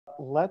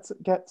let's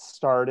get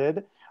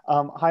started.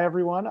 Hi,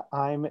 everyone.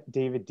 I'm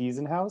David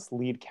Diesenhaus,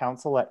 lead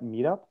counsel at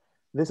Meetup.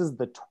 This is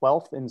the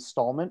 12th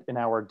installment in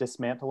our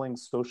Dismantling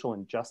Social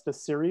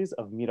Injustice series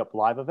of Meetup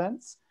live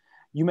events.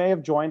 You may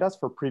have joined us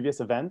for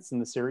previous events in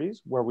the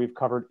series where we've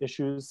covered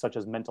issues such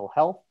as mental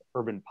health,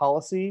 urban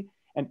policy,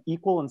 and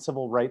equal and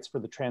civil rights for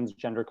the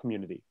transgender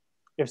community.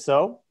 If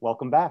so,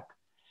 welcome back.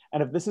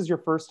 And if this is your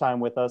first time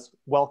with us,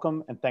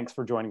 welcome and thanks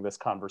for joining this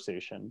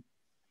conversation.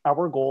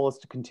 Our goal is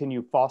to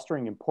continue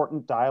fostering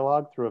important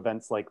dialogue through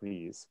events like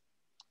these.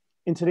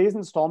 In today's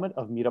installment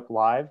of Meetup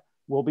Live,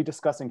 we'll be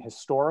discussing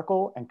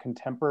historical and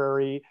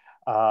contemporary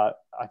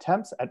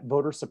attempts at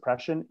voter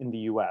suppression in the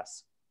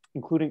US,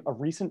 including a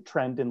recent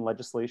trend in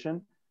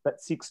legislation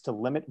that seeks to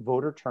limit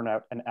voter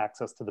turnout and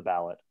access to the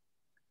ballot.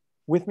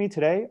 With me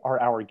today are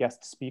our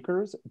guest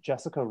speakers,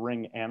 Jessica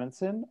Ring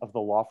Amunson of the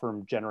law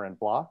firm Jenner &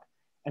 Block,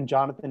 and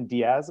Jonathan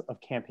Diaz of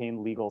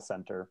Campaign Legal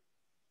Center.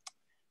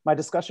 My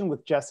discussion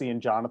with Jesse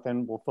and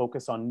Jonathan will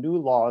focus on new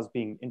laws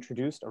being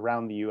introduced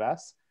around the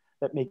US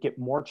that make it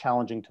more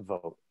challenging to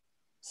vote,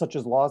 such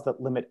as laws that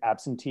limit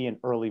absentee and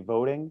early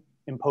voting,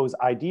 impose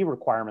ID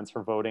requirements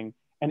for voting,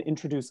 and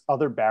introduce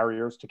other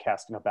barriers to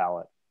casting a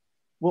ballot.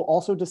 We'll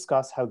also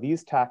discuss how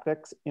these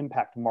tactics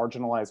impact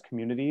marginalized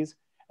communities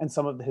and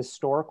some of the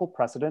historical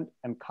precedent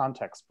and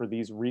context for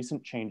these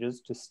recent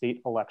changes to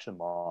state election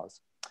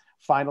laws.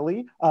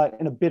 Finally,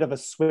 in a bit of a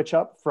switch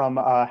up from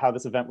how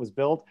this event was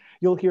built,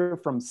 you'll hear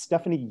from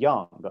Stephanie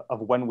Young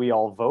of When We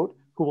All Vote,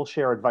 who will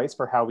share advice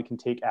for how we can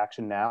take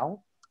action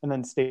now, and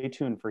then stay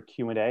tuned for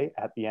Q&A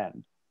at the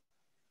end.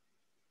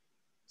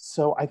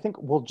 So I think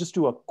we'll just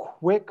do a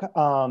quick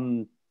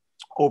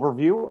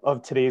overview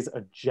of today's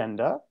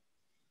agenda.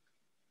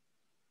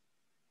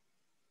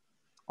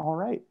 All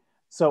right,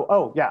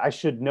 so, I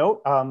should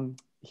note,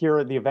 here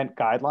are the event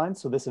guidelines.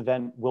 So this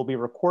event will be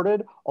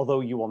recorded, although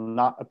you will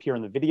not appear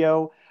in the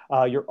video.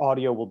 Your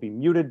audio will be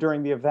muted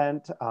during the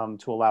event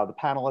to allow the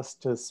panelists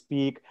to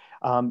speak.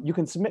 You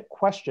can submit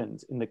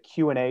questions in the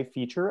Q&A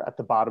feature at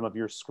the bottom of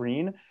your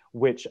screen,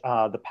 which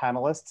the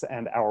panelists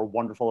and our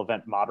wonderful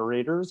event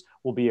moderators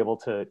will be able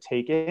to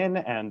take in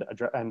and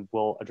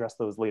we'll address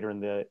those later in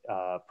the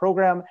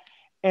program.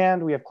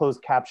 And we have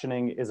closed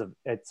captioning,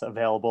 it's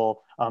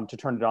available. To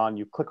turn it on,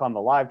 you click on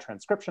the live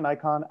transcription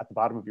icon at the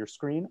bottom of your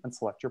screen and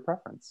select your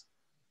preference.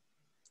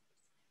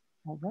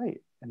 All right,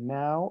 and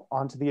now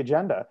onto the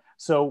agenda.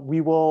 So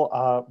we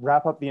will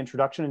wrap up the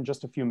introduction in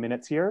just a few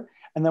minutes here,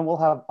 and then we'll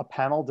have a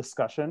panel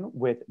discussion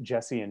with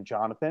Jesse and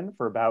Jonathan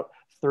for about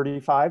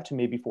 35 to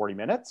maybe 40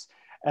 minutes.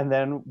 And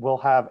then we'll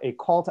have a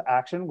call to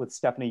action with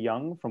Stephanie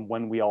Young from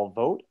When We All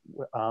Vote,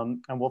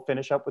 and we'll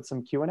finish up with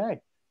some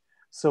Q&A.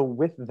 So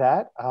with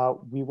that,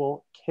 we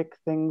will kick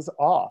things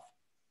off.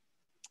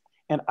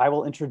 And I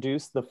will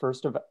introduce the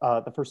first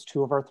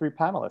two of our three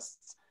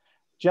panelists.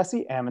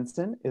 Jessie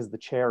Amunson is the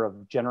chair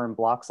of Jenner &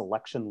 Block's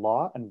election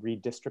law and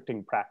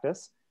redistricting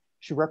practice.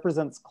 She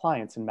represents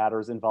clients in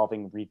matters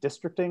involving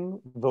redistricting,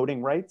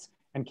 voting rights,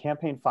 and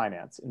campaign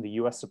finance in the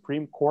US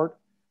Supreme Court,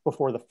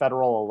 before the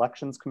Federal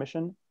Elections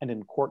Commission, and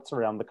in courts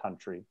around the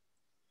country.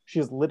 She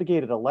has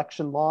litigated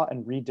election law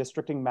and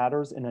redistricting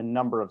matters in a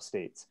number of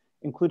states,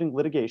 including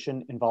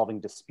litigation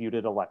involving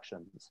disputed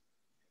elections.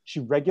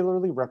 She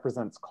regularly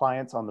represents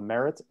clients on the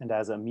merits and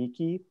as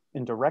amici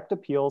in direct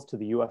appeals to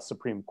the US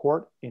Supreme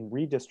Court in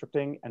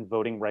redistricting and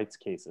voting rights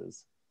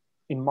cases.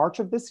 In March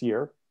of this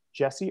year,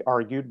 Jessie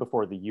argued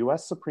before the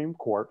US Supreme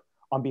Court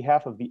on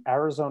behalf of the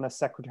Arizona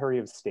Secretary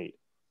of State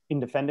in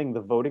defending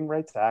the Voting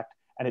Rights Act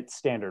and its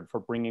standard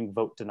for bringing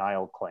vote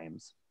denial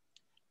claims.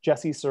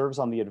 Jessie serves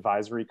on the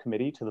advisory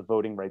committee to the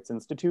Voting Rights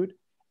Institute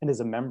and is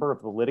a member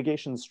of the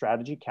Litigation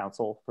Strategy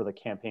Council for the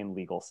Campaign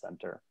Legal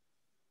Center.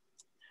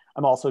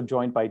 I'm also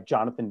joined by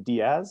Jonathan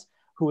Diaz,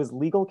 who is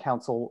legal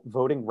counsel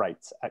voting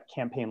rights at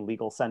Campaign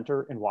Legal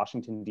Center in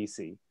Washington,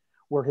 DC,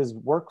 where his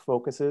work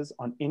focuses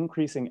on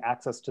increasing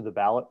access to the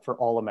ballot for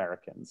all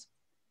Americans.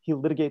 He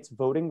litigates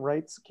voting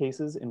rights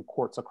cases in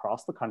courts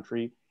across the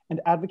country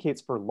and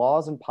advocates for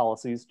laws and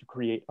policies to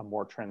create a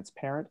more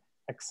transparent,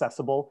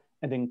 accessible,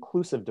 and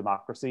inclusive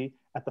democracy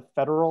at the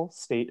federal,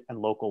 state, and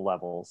local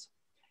levels.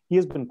 He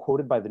has been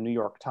quoted by the New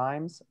York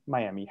Times,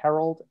 Miami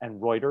Herald,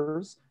 and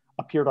Reuters,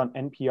 appeared on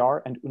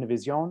NPR and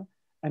Univision,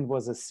 and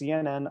was a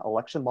CNN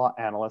election law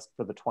analyst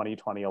for the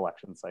 2020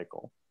 election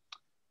cycle.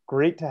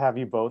 Great to have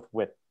you both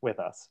with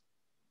us.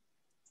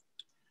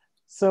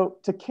 So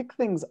to kick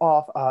things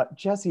off,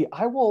 Jessie,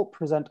 I will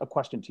present a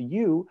question to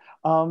you.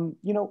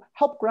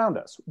 Help ground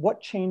us.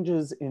 What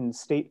changes in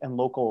state and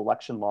local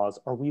election laws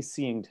are we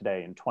seeing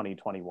today in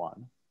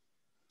 2021?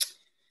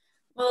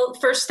 Well,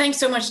 first, thanks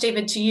so much,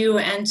 David, to you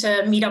and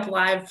to Meetup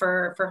Live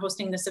for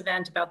hosting this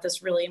event about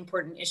this really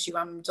important issue.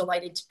 I'm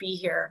delighted to be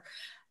here.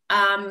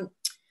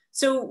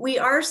 So we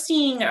are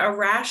seeing a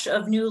rash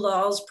of new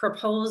laws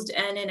proposed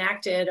and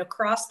enacted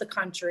across the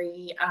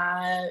country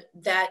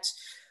that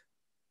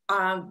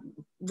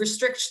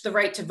restrict the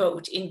right to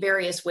vote in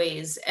various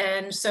ways.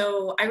 And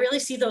so I really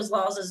see those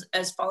laws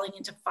as falling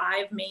into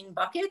 5 main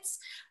buckets.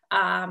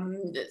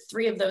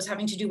 3 of those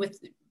having to do with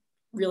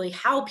really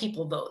how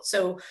people vote.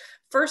 So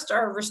first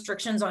are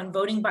restrictions on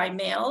voting by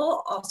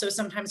mail, also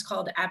sometimes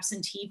called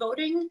absentee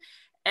voting.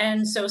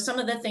 And so some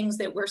of the things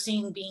that we're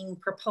seeing being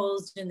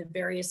proposed in the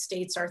various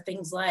states are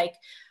things like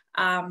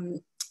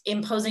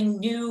imposing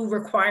new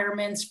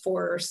requirements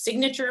for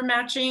signature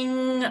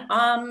matching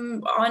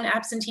on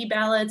absentee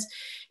ballots,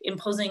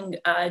 imposing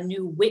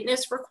new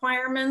witness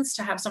requirements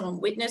to have someone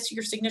witness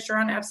your signature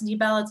on absentee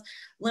ballots,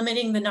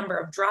 limiting the number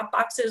of drop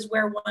boxes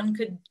where one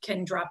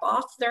can drop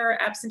off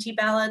their absentee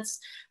ballots.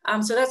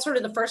 So that's sort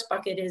of the first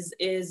bucket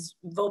is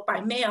vote by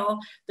mail.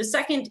 The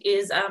second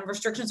is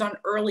restrictions on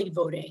early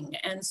voting.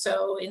 And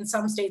so in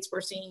some states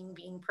we're seeing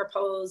being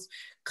proposed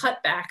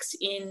cutbacks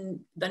in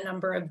the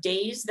number of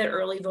days that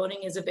early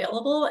voting is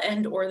available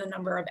and or the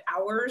number of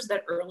hours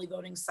that early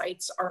voting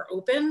sites are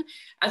open,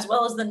 as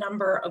well as the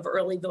number of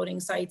early voting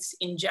sites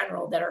in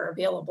general that are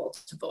available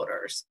to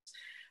voters.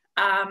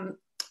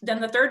 Then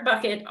the third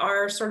bucket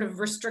are sort of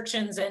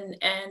restrictions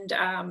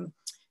and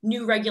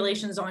new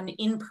regulations on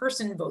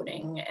in-person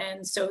voting.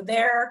 And so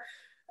there,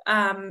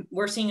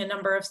 we're seeing a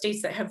number of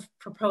states that have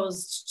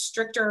proposed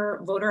stricter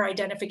voter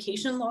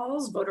identification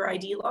laws, voter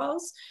ID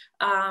laws,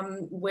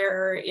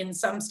 where in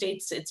some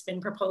states it's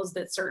been proposed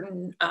that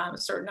certain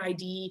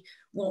ID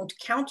won't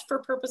count for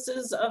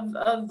purposes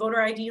of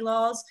voter ID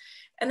laws.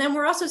 And then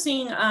we're also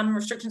seeing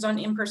restrictions on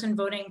in-person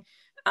voting,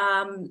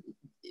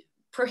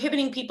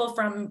 prohibiting people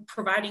from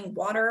providing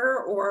water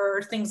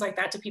or things like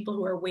that to people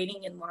who are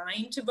waiting in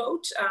line to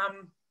vote.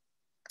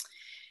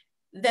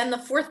 Then the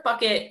fourth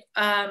bucket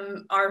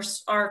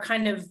are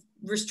kind of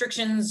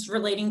restrictions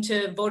relating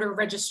to voter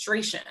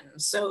registration.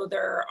 So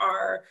there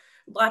are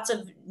lots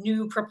of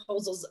new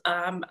proposals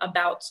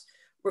about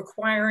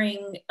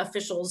requiring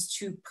officials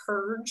to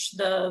purge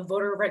the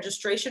voter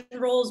registration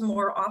rolls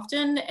more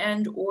often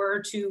and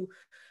or to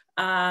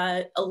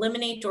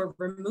eliminate or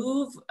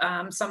remove.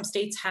 Some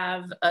states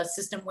have a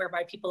system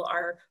whereby people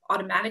are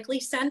automatically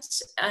sent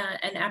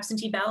an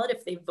absentee ballot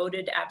if they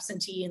voted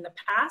absentee in the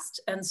past.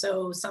 And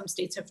so some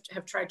states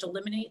have tried to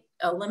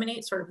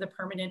eliminate sort of the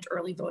permanent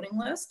early voting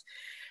list.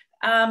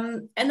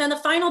 And then the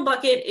final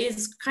bucket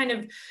is kind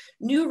of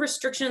new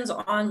restrictions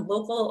on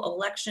local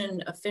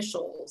election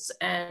officials.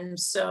 And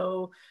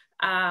so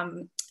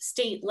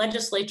state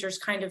legislatures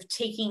kind of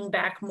taking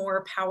back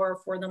more power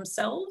for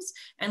themselves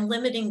and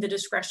limiting the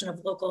discretion of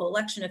local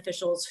election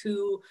officials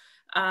who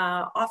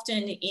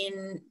often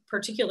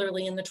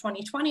particularly in the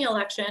 2020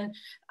 election,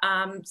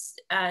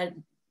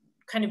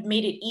 kind of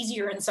made it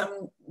easier in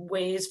some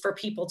ways for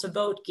people to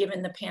vote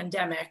given the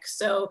pandemic.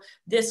 So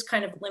this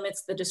kind of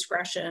limits the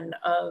discretion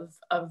of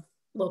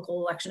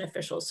local election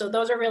officials. So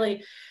those are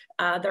really,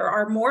 there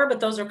are more, but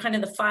those are kind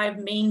of the 5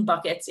 main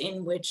buckets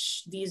in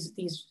which these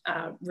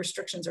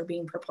restrictions are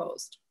being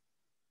proposed.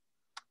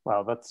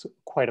 Wow, that's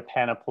quite a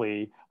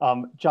panoply.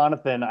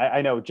 Jonathan,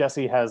 I know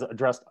Jesse has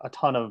addressed a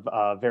ton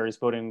of various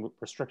voting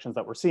restrictions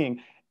that we're seeing.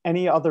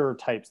 Any other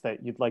types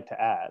that you'd like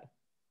to add?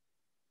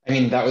 I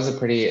mean, that was a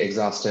pretty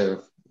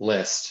exhaustive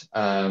list,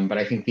 but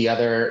I think the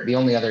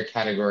only other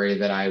category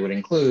that I would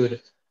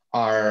include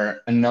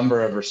are a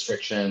number of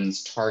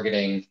restrictions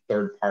targeting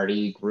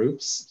third-party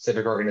groups,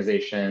 civic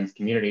organizations,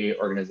 community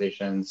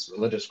organizations,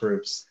 religious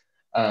groups,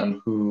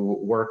 who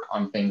work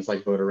on things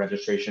like voter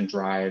registration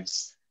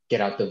drives,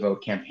 get out the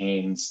vote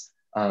campaigns,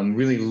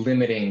 really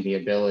limiting the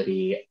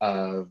ability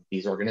of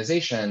these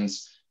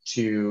organizations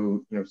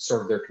to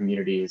serve their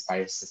communities by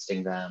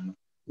assisting them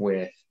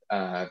with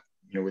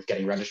with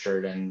getting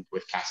registered and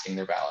with casting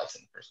their ballots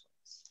in the first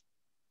place.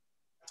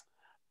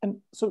 And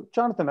so,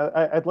 Jonathan,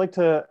 I'd like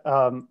to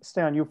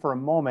stay on you for a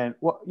moment.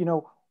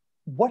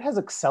 What has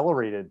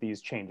accelerated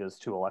these changes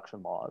to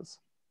election laws?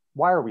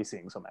 Why are we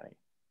seeing so many?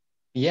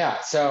 Yeah,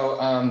 so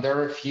there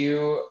are a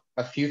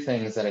few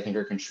things that I think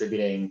are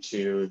contributing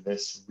to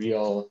this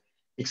real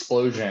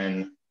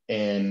explosion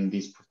in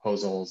these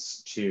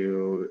proposals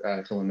to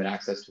limit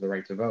access to the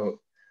right to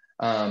vote.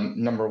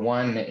 Number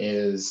one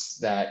is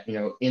that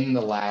in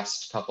the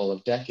last couple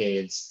of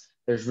decades,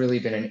 there's really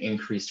been an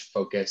increased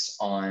focus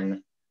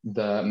on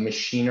the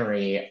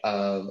machinery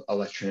of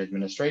election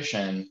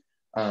administration,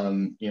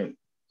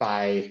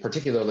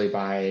 particularly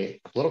by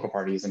political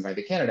parties and by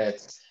the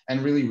candidates,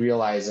 and really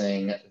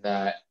realizing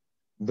that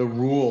the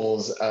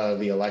rules of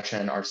the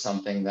election are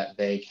something that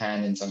they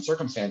can, in some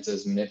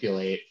circumstances,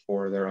 manipulate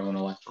for their own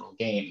electoral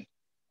gain.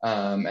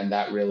 And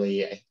that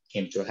really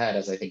came to a head,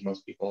 as I think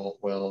most people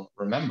will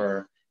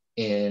remember,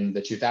 in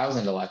the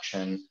 2000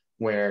 election,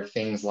 where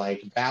things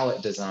like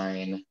ballot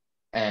design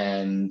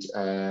and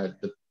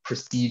the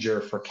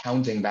procedure for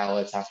counting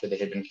ballots after they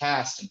had been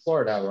cast in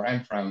Florida, where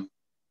I'm from,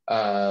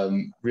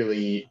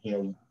 really,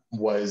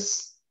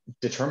 was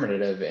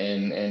determinative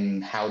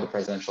in how the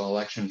presidential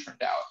election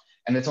turned out.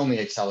 And it's only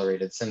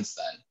accelerated since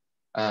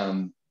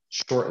then.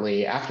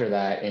 Shortly after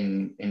that,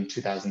 in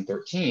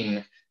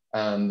 2013,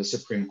 the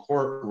Supreme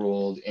Court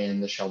ruled in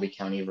the Shelby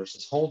County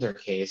versus Holder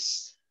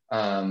case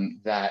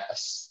that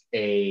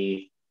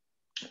a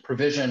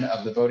provision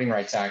of the Voting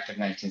Rights Act of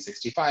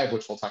 1965,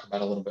 which we'll talk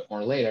about a little bit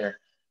more later,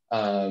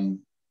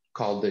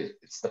 called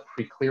it's the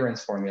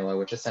preclearance formula,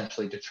 which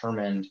essentially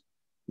determined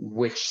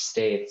which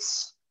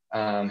states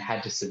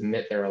had to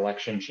submit their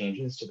election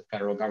changes to the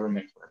federal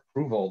government for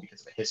approval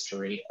because of a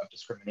history of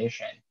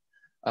discrimination.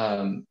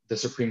 The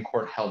Supreme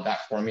Court held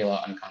that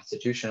formula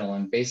unconstitutional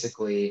and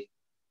basically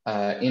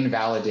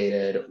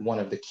invalidated one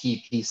of the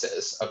key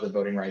pieces of the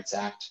Voting Rights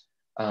Act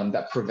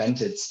that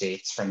prevented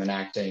states from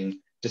enacting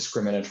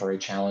discriminatory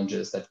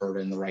challenges that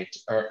burden the right,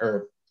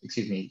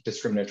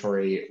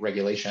 discriminatory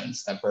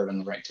regulations that burden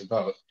the right to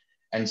vote.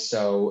 And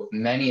so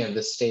many of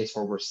the states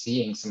where we're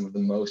seeing some of the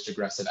most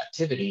aggressive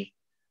activity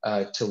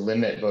to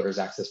limit voters'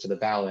 access to the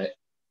ballot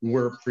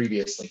were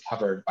previously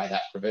covered by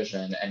that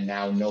provision and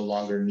now no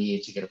longer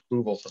need to get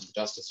approval from the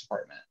Justice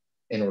Department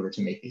in order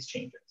to make these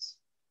changes.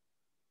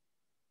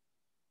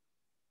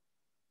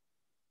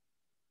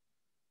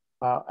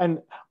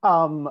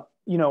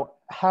 You know,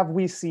 have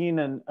we seen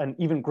an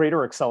even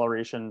greater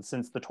acceleration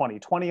since the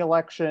 2020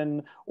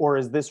 election, or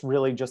is this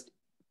really just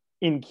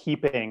in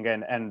keeping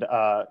and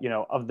you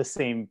know, of the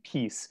same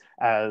piece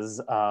as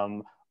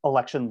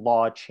election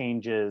law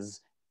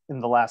changes in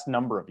the last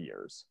number of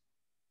years?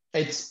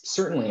 It's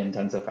certainly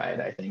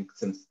intensified, I think,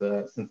 since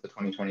the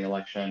 2020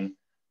 election.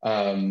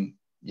 You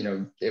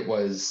know, it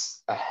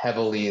was a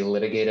heavily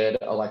litigated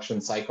election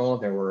cycle.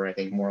 There were, I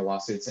think, more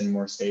lawsuits in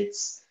more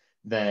states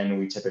than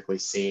we typically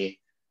see,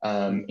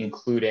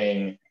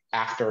 including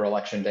after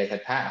Election Day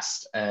had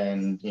passed,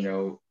 and you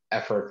know,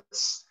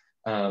 efforts,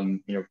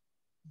 you know,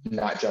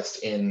 not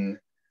just in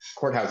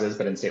courthouses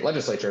but in state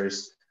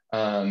legislatures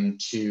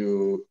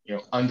to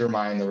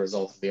undermine the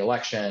results of the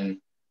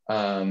election,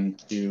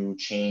 to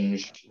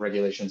change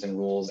regulations and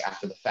rules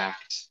after the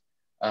fact,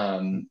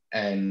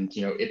 and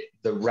you know,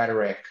 the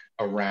rhetoric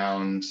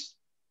around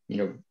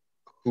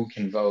who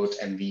can vote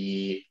and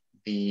the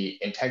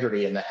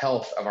integrity and the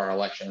health of our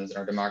elections and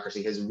our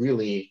democracy has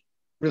really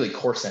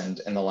coarsened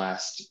in the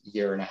last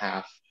year and a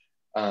half.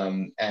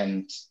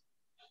 And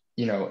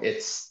you know,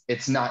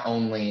 it's not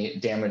only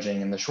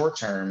damaging in the short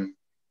term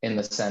in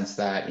the sense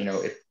that, you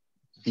know, if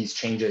these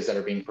changes that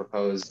are being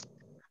proposed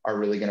are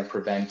really going to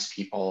prevent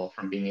people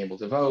from being able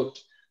to vote,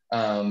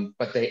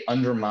 but they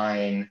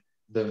undermine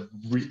the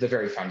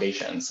very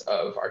foundations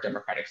of our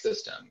democratic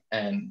system.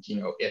 And you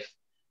know,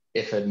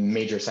 if a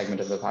major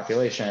segment of the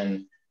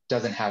population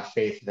doesn't have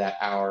faith that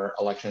our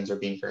elections are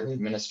being fairly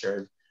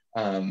administered,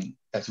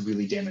 that's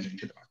really damaging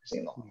to democracy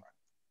in the long run.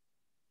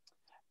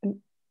 And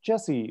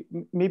Jesse,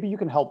 maybe you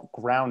can help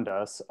ground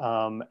us,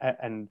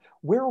 and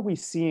where are we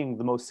seeing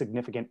the most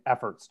significant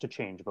efforts to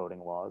change voting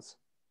laws?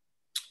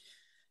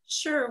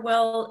 Sure.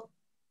 Well,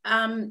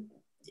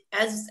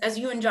 as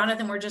you and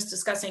Jonathan were just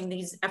discussing,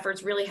 these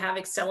efforts really have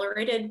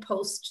accelerated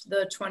post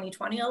the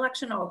 2020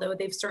 election, although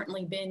they've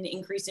certainly been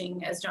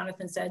increasing, as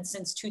Jonathan said,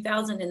 since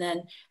 2000, and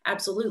then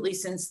absolutely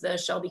since the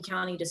Shelby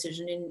County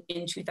decision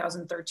in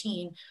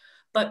 2013.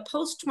 But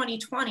post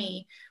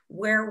 2020,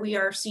 where we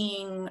are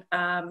seeing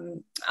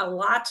a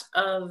lot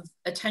of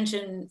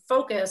attention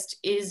focused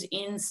is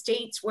in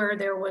states where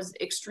there was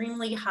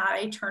extremely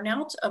high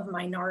turnout of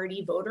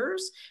minority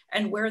voters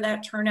and where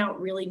that turnout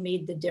really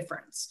made the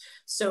difference.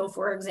 So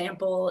for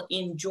example,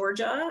 in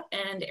Georgia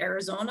and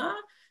Arizona,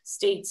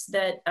 states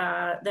that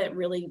that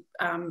really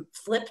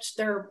flipped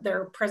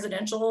their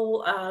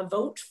presidential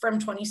vote from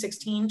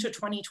 2016 to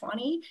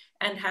 2020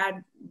 and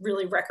had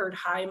really record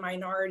high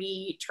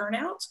minority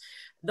turnout.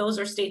 Those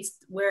are states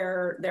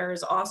where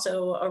there's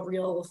also a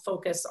real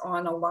focus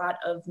on a lot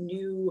of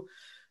new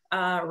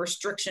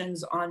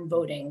restrictions on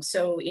voting.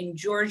 So in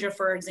Georgia,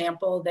 for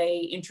example,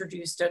 they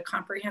introduced a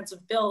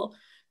comprehensive bill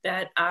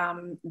that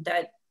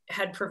that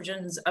had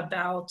provisions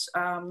about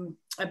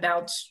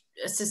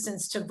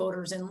assistance to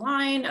voters in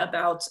line,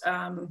 about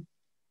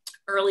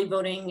early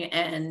voting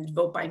and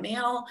vote by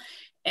mail.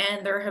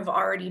 And there have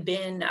already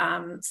been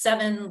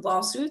 7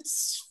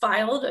 lawsuits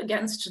filed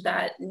against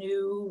that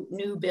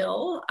new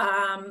bill.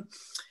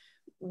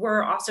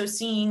 We're also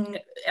seeing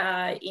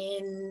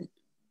in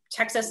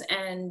Texas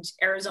and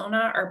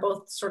Arizona are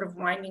both sort of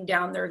winding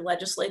down their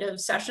legislative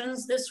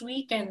sessions this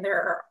week, and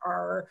there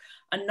are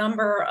a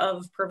number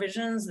of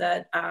provisions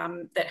that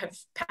that have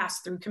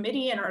passed through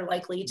committee and are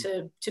likely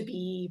to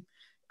be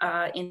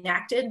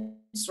enacted,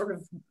 sort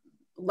of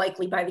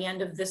likely by the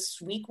end of this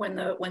week when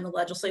the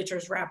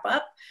legislatures wrap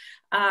up,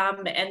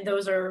 and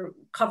those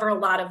cover a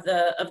lot of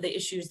the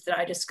issues that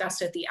I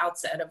discussed at the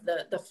outset of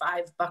the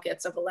 5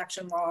 buckets of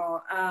election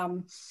law.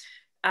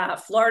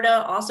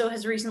 Florida also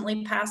has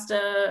recently passed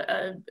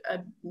a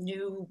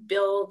new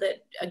bill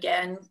that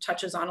again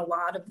touches on a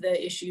lot of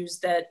the issues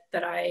that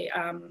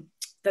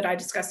I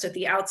discussed at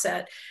the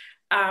outset.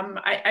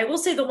 I will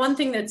say the one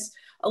thing that's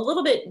a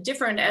little bit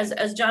different,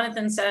 as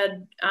Jonathan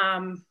said,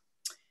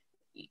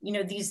 you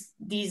know,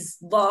 these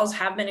laws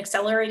have been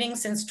accelerating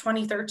since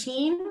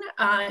 2013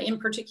 in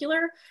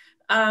particular,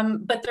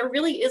 but there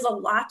really is a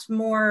lot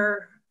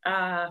more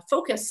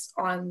focus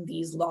on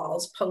these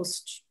laws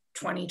post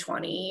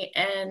 2020.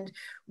 And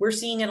we're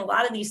seeing in a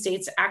lot of these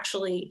states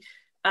actually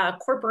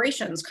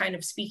corporations kind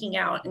of speaking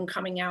out and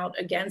coming out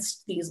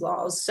against these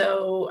laws.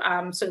 So,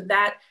 so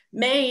that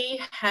may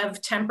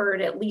have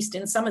tempered, at least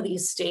in some of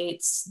these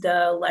states,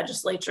 the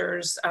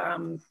legislature's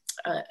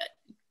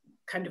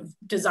kind of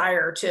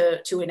desire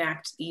to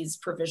enact these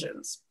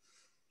provisions.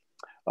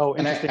 Oh,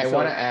 interesting. And I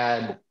want to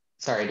add,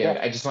 sorry, David,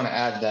 I just want to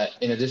add that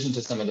in addition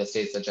to some of the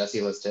states that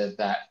Jesse listed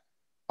that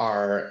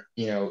are,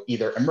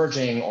 either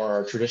emerging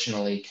or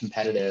traditionally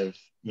competitive,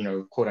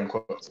 quote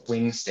unquote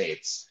swing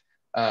states,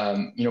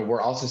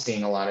 we're also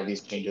seeing a lot of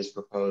these changes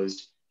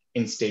proposed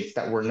in states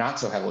that were not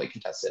so heavily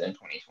contested in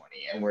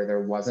 2020 and where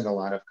there wasn't a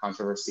lot of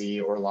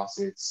controversy or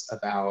lawsuits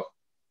about,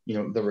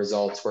 the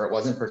results, where it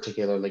wasn't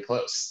particularly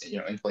close,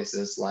 in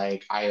places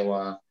like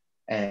Iowa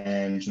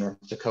and North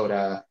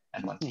Dakota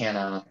and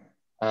Montana.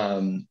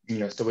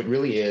 So it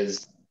really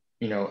is,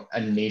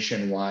 a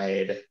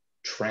nationwide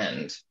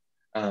trend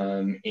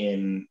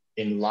in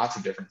lots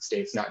of different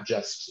states, not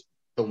just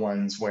the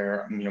ones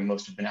where,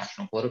 most of the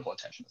national political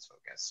attention is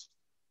focused.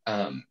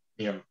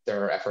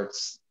 There are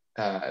efforts,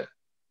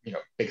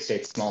 big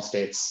states, small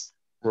states,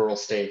 rural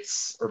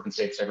states, urban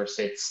states, diverse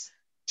states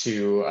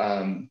to,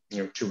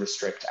 to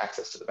restrict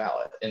access to the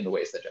ballot in the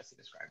ways that Jesse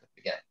described at the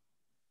beginning.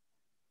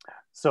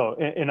 So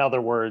in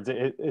other words,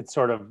 it's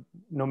sort of,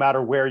 no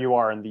matter where you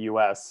are in the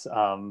US,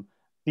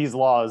 these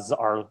laws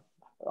are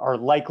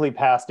likely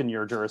passed in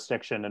your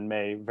jurisdiction and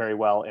may very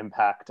well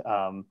impact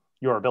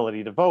your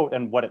ability to vote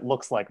and what it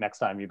looks like next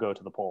time you go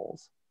to the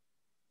polls.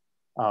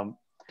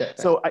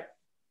 So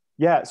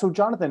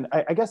Jonathan,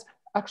 I guess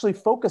actually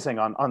focusing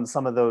on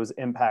some of those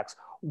impacts,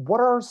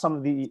 what are some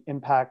of the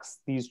impacts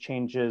these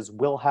changes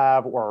will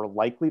have or are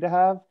likely to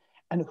have,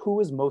 and who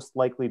is most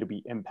likely to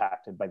be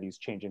impacted by these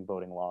changing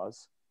voting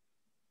laws?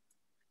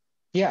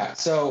 Yeah,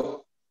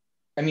 so,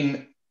 I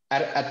mean,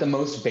 at the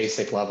most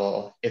basic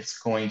level, it's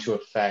going to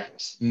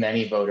affect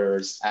many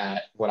voters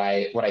at what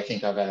I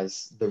think of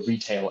as the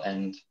retail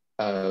end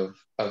of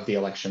the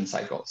election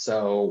cycle.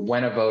 So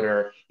when a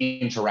voter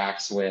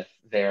interacts with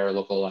their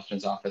local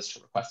elections office to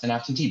request an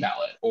absentee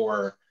ballot,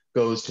 or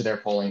goes to their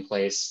polling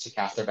place to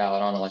cast their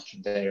ballot on election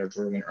day or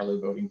during an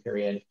early voting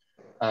period,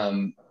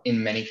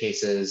 in many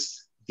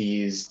cases,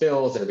 these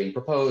bills that are being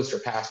proposed or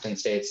passed in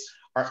states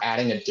are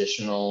adding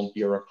additional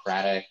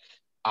bureaucratic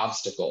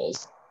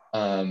obstacles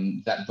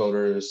that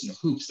voters,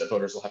 hoops that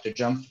voters will have to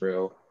jump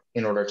through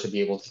in order to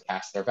be able to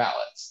cast their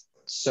ballots.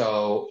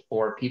 So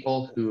for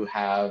people who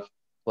have,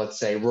 let's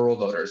say, rural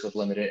voters with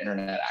limited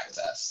internet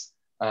access,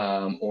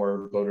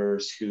 or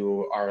voters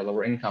who are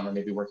lower income or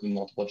maybe working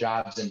multiple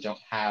jobs and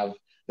don't have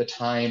the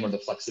time or the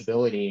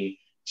flexibility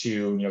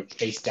to,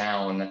 chase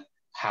down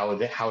how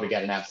to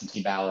get an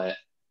absentee ballot,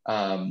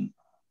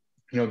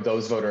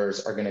 those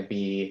voters are going to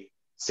be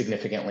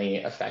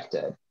significantly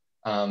affected.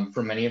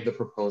 For many of the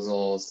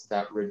proposals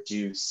that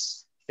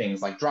reduce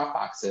things like drop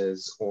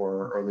boxes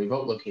or early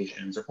vote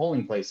locations or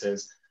polling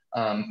places,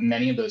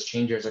 many of those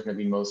changes are going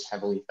to be most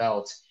heavily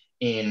felt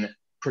in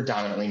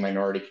predominantly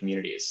minority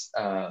communities.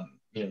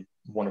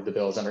 One of the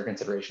bills under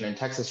consideration in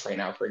Texas right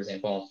now, for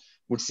example,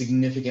 would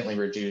significantly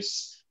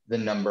reduce the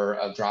number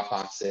of drop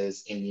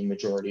boxes in the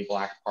majority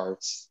Black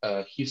parts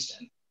of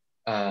Houston.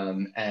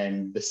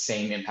 And the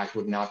same impact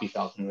would not be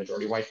felt in the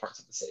majority white parts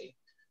of the city.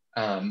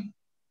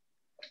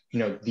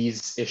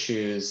 These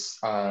issues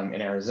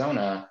in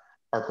Arizona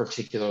are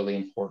particularly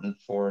important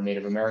for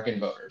Native American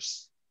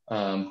voters,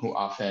 who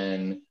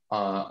often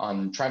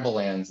on tribal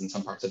lands in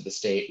some parts of the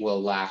state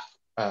will lack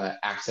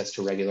access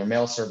to regular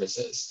mail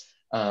services,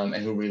 and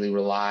who really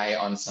rely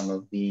on some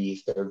of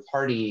the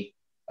third-party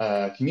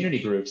community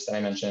groups that I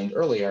mentioned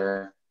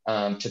earlier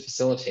to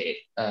facilitate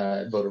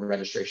voter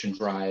registration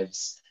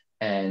drives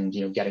and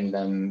getting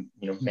them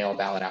mail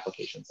ballot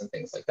applications and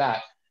things like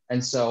that.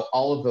 And so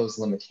all of those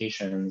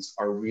limitations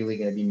are really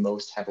going to be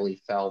most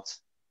heavily felt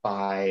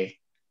by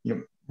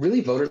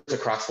really voters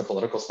across the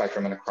political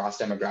spectrum and across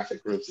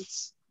demographic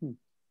groups.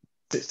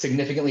 It's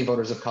significantly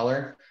voters of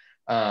color,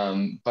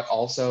 but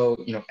also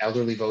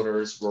elderly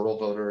voters, rural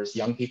voters,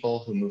 young people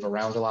who move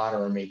around a lot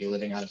or maybe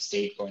living out of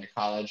state, going to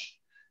college.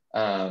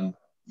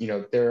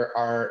 There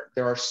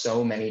are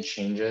so many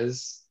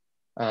changes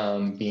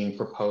being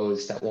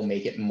proposed that will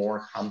make it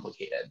more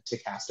complicated to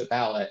cast a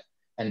ballot,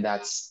 and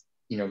that's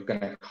going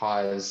to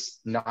cause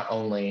not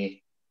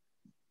only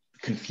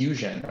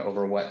confusion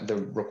over what the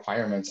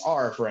requirements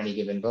are for any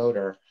given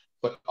voter,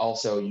 but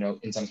also,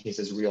 in some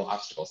cases, real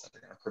obstacles that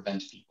are going to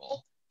prevent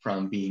people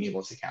from being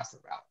able to cast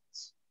their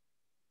ballots.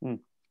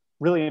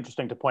 Really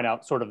interesting to point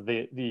out sort of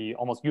the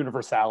almost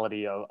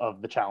universality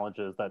of the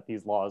challenges that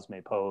these laws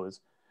may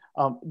pose.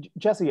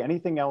 Jesse,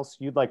 anything else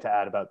you'd like to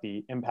add about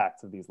the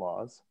impacts of these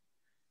laws?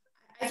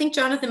 I think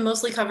Jonathan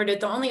mostly covered it.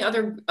 The only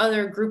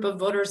other group of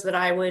voters that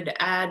I would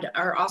add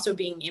are also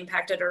being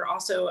impacted are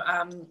also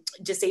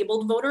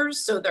disabled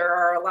voters. So there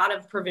are a lot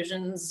of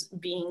provisions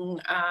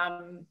being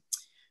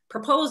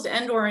proposed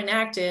and or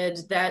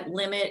enacted that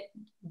limit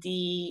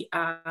the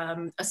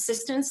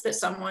assistance that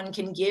someone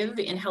can give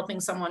in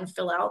helping someone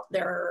fill out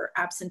their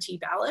absentee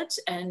ballot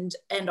and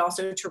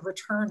also to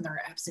return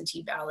their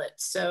absentee ballot.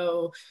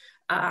 So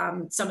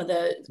some of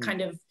the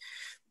kind of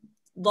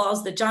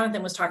laws that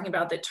Jonathan was talking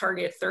about that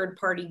target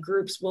third-party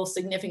groups will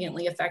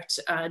significantly affect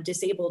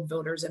disabled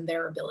voters and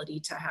their ability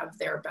to have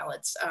their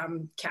ballots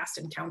cast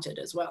and counted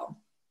as well.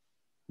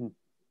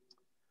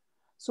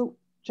 So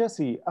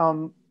Jesse,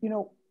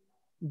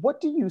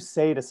 what do you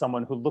say to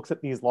someone who looks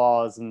at these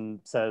laws and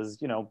says,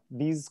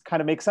 these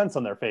kind of make sense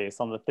on their face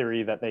on the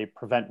theory that they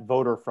prevent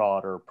voter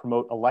fraud or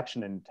promote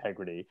election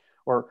integrity,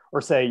 or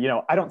say,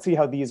 I don't see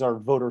how these are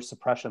voter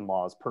suppression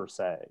laws per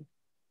se?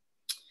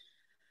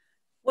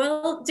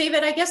 Well,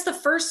 David, I guess the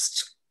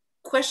first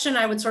question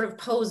I would sort of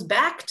pose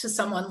back to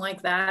someone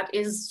like that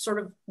is sort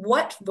of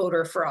what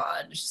voter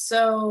fraud?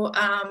 So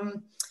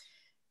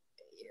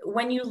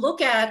when you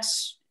look at,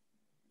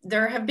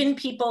 there have been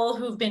people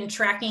who've been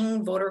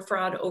tracking voter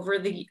fraud over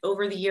the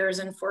years.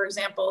 And for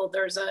example,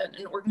 there's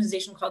an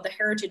organization called the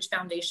Heritage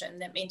Foundation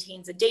that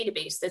maintains a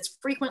database that's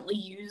frequently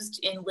used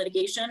in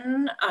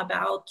litigation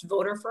about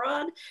voter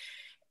fraud.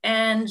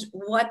 And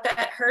what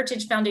that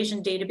Heritage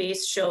Foundation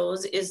database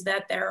shows is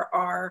that there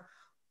are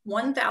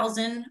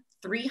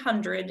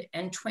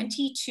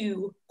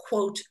 1,322,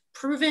 quote,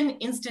 proven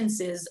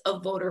instances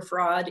of voter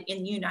fraud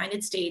in the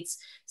United States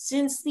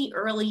since the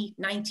early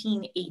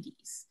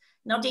 1980s.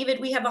 Now, David,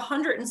 we have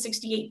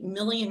 168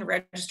 million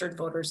registered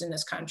voters in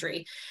this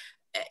country.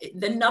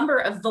 The number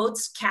of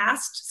votes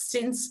cast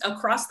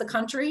across the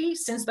country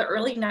since the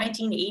early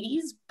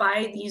 1980s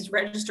by these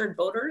registered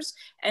voters,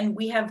 and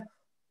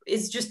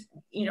is just,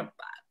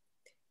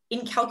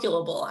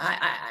 incalculable.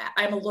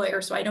 I'm a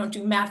lawyer, so I don't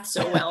do math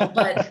so well,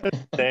 but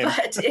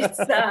it's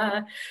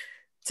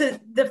to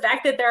the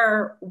fact that there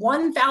are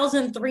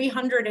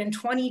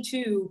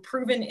 1,322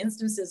 proven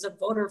instances of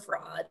voter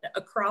fraud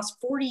across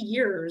 40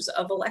 years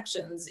of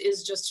elections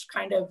is just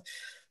kind of,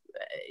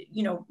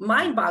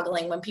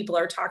 mind-boggling when people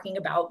are talking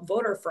about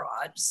voter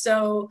fraud.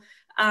 So,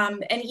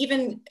 and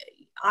even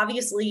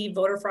obviously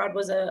voter fraud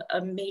was a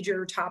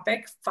major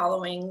topic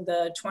following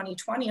the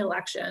 2020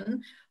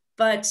 election.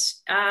 But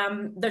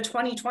the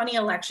 2020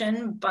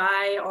 election,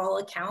 by all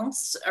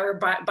accounts, or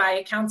by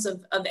accounts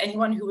of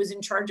anyone who was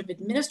in charge of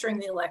administering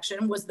the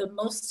election, was the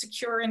most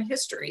secure in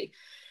history.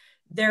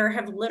 There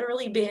have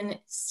literally been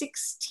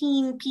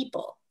 16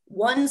 people,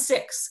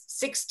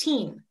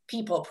 16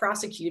 people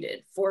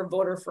prosecuted for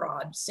voter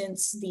fraud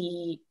since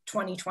the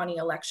 2020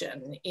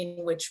 election,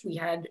 in which we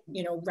had,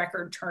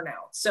 record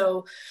turnout.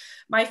 So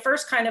my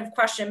first kind of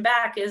question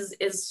back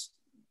is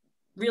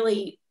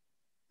really,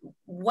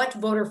 what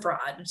voter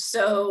fraud?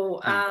 So,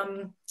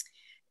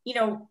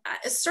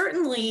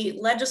 certainly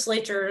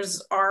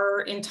legislatures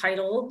are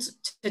entitled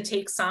to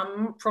take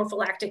some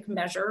prophylactic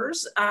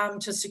measures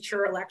to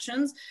secure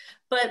elections,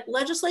 but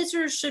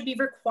legislatures should be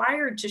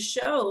required to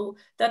show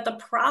that the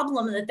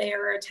problem that they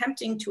are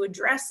attempting to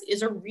address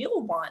is a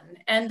real one,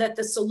 and that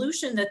the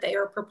solution that they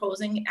are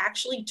proposing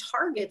actually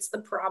targets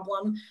the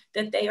problem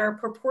that they are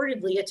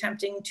purportedly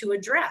attempting to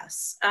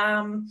address.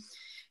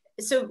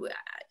 So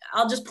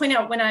I'll just point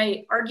out, when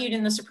I argued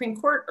in the Supreme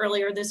Court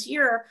earlier this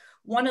year,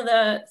 one of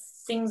the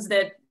things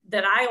that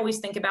I always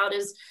think about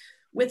is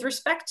with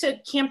respect to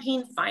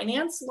campaign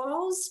finance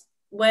laws,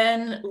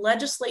 when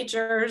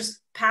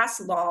legislatures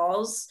pass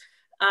laws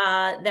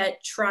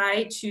that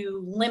try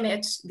to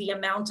limit the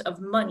amount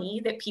of money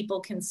that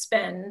people can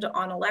spend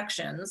on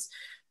elections,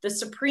 the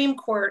Supreme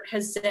Court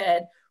has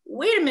said,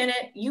 wait a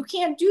minute, you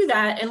can't do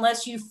that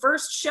unless you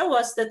first show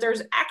us that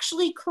there's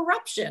actually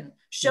corruption.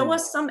 Show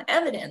us some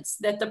evidence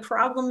that the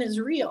problem is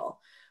real.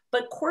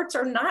 But courts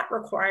are not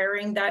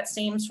requiring that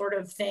same sort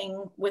of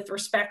thing with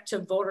respect to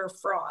voter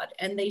fraud,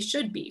 and they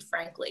should be,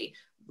 frankly.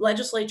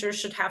 Legislatures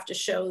should have to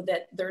show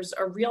that there's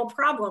a real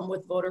problem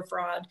with voter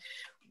fraud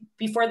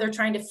before they're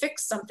trying to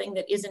fix something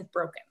that isn't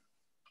broken.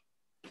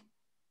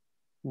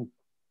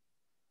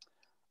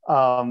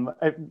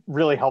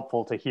 Really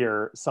helpful to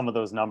hear some of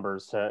those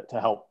numbers to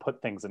help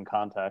put things in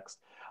context.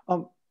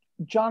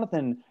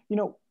 Jonathan,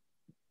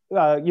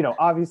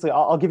 obviously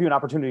I'll give you an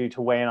opportunity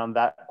to weigh in on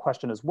that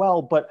question as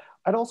well, but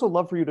I'd also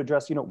love for you to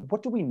address,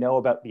 what do we know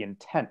about the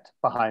intent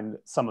behind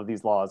some of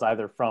these laws,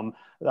 either from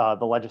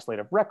the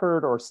legislative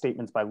record or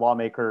statements by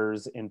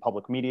lawmakers in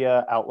public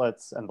media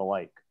outlets and the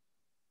like?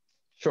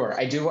 Sure,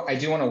 I do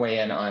want to weigh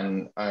in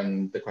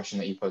on the question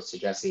that you posed to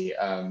Jesse,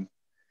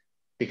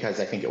 because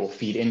I think it will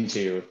feed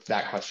into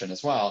that question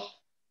as well.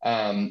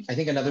 I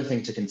think another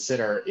thing to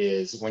consider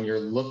is when you're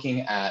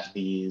looking at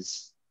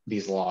these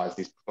laws,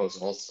 these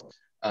proposals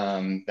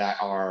that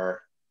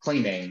are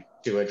claiming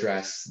to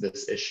address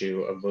this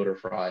issue of voter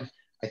fraud,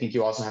 I think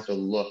you also have to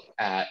look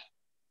at,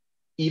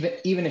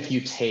 even if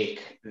you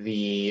take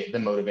the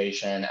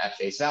motivation at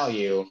face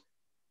value,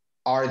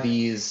 are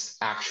these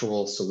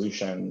actual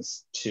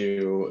solutions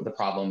to the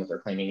problem that they're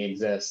claiming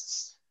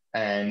exists?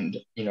 And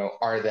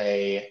are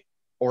they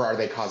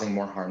causing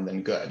more harm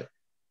than good?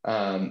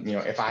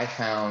 If I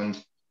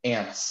found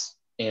ants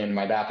in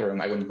my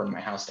bathroom, I wouldn't burn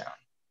my house down.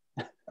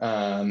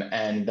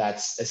 And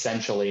that's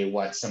essentially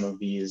what some of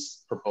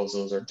these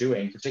proposals are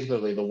doing,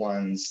 particularly the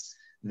ones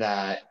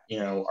that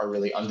are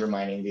really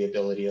undermining the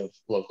ability of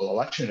local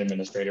election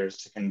administrators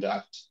to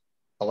conduct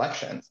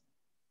elections.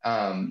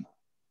 And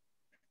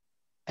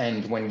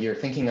when you're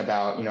thinking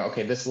about,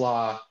 okay, this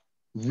law,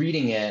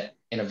 reading it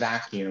in a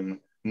vacuum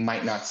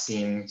might not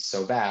seem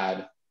so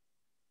bad,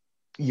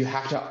 you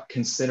have to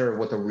consider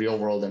what the real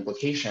world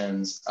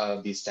implications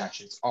of these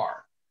statutes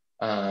are.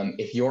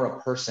 If you're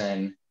a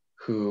person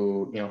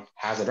who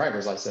has a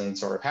driver's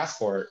license or a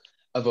passport,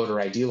 a voter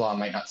ID law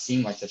might not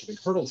seem like such a big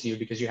hurdle to you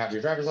because you have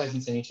your driver's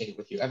license and you take it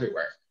with you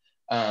everywhere.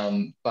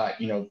 But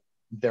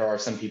there are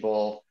some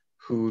people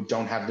who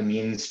don't have the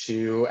means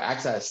to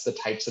access the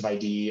types of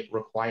ID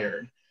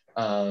required.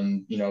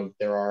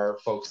 There are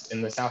folks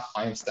in the South,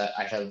 clients that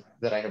I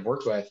have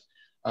worked with,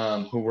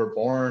 who were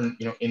born,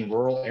 in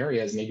rural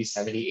areas, maybe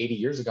 70, 80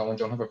 years ago, and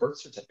don't have a birth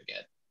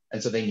certificate.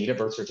 And so they need a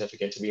birth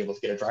certificate to be able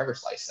to get a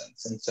driver's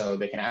license. And so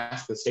they can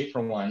ask the state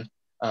for one,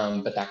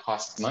 but that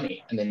costs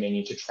money. And they may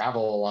need to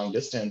travel a long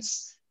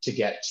distance to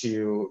get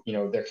to,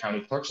 their county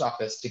clerk's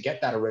office to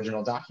get that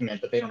original document,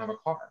 but they don't have a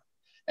car.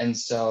 And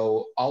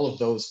so all of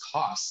those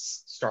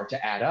costs start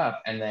to add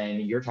up. And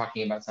then you're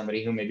talking about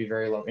somebody who may be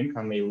very low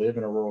income, may live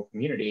in a rural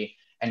community,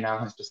 and now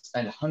has to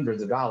spend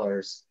hundreds of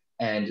dollars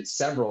and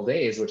several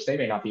days, which they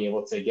may not be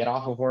able to get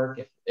off of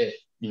work if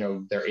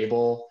they're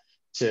able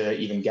to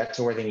even get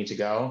to where they need to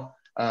go,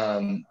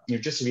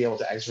 just to be able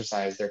to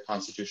exercise their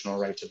constitutional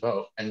right to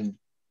vote. And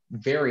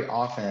very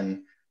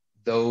often,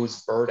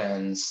 those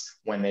burdens,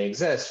 when they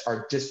exist,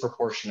 are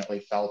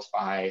disproportionately felt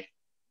by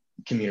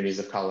communities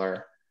of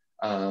color,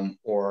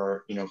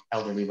 or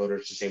elderly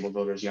voters, disabled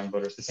voters, young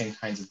voters, the same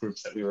kinds of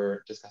groups that we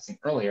were discussing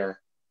earlier.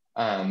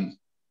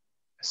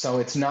 So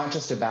it's not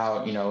just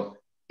about,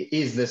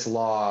 is this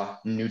law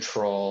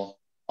neutral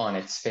on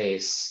its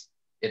face?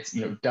 It's,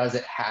 does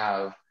it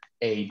have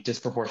a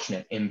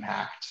disproportionate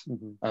impact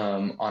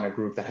on a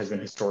group that has been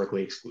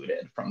historically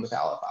excluded from the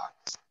ballot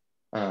box?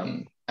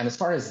 And as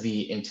far as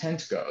the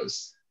intent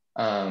goes,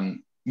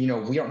 we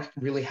don't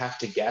really have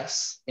to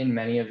guess in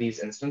many of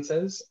these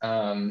instances.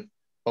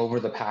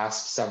 Over the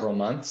past several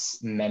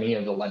months, many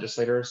of the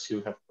legislators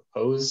who have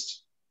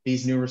proposed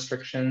these new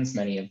restrictions,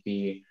 many of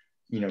the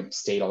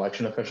state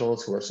election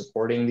officials who are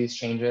supporting these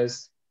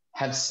changes,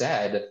 have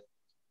said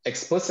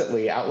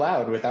explicitly out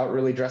loud, without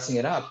really dressing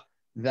it up,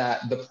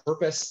 that the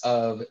purpose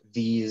of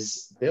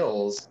these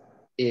bills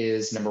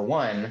is, number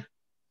one,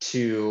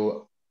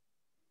 to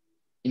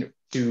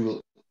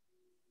tilt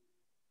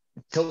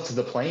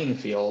the playing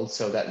field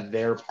so that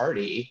their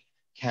party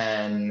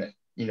can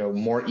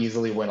more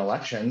easily win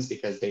elections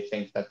because they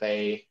think that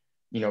they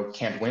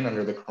can't win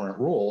under the current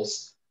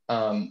rules,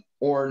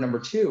 or number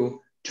two,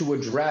 to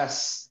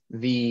address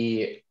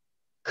the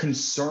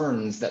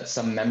concerns that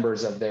some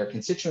members of their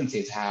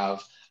constituencies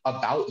have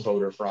about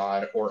voter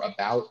fraud or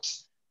about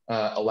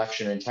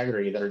election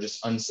integrity that are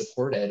just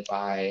unsupported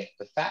by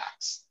the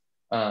facts.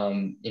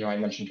 I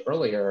mentioned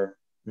earlier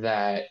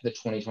that the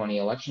 2020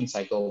 election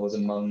cycle was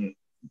among,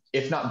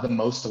 if not the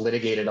most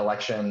litigated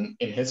election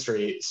in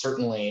history,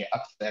 certainly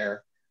up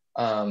there.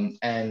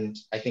 And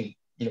I think,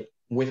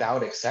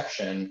 without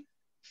exception,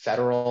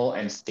 federal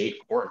and state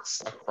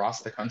courts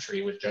across the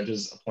country, with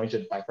judges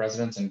appointed by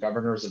presidents and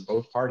governors of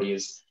both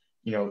parties,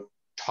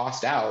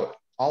 tossed out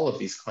all of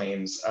these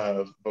claims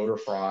of voter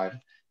fraud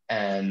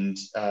and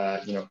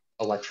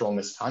electoral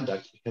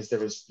misconduct because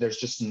there's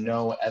just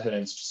no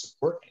evidence to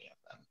support any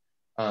of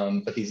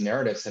them. But these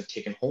narratives have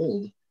taken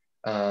hold,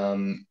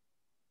 and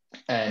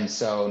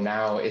so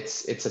now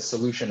it's a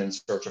solution in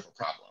search of a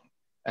problem.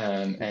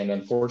 And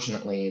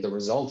unfortunately, the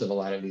result of a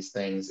lot of these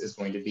things is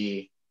going to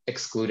be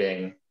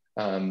excluding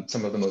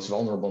some of the most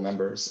vulnerable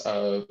members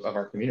of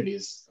our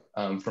communities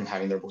from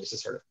having their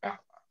voices heard at the ballot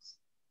box.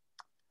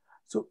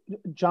 So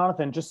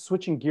Jonathan, just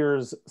switching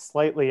gears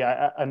slightly,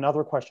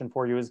 another question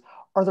for you is,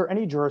 are there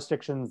any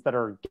jurisdictions that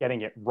are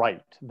getting it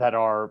right, that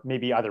are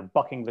maybe either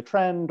bucking the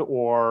trend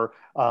or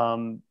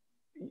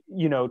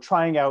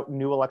trying out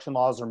new election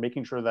laws or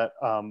making sure that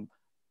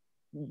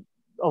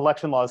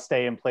election laws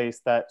stay in place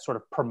that sort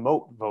of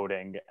promote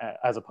voting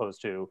as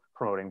opposed to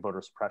promoting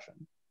voter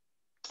suppression?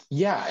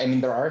 Yeah, I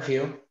mean, there are a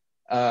few,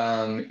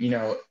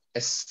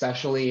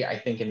 especially I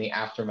think in the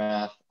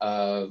aftermath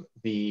of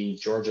the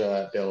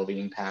Georgia bill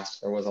being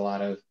passed, there was a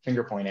lot of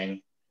finger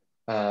pointing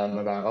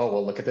about, oh,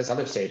 well, look at this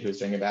other state who's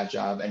doing a bad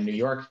job. And New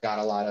York got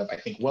a lot of, I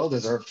think,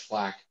 well-deserved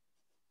flack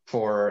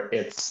for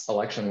its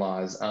election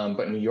laws.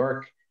 But New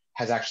York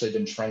has actually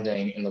been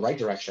trending in the right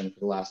direction for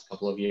the last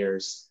couple of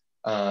years.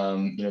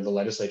 The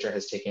legislature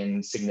has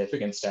taken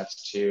significant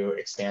steps to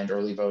expand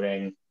early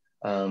voting,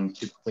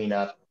 to clean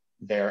up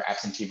their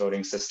absentee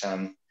voting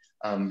system.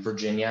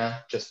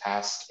 Virginia just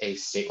passed a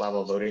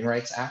state-level voting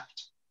rights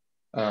act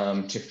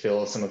to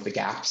fill some of the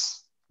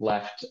gaps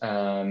left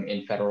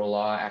in federal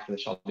law after the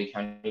Shelby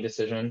County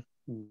decision.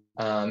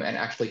 And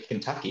actually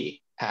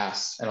Kentucky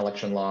passed an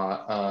election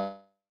law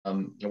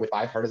with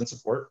bipartisan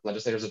support,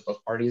 legislators of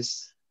both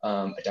parties,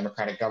 a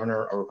Democratic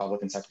governor, a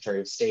Republican secretary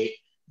of state.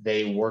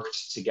 They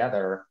worked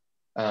together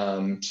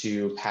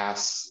to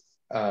pass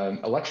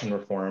election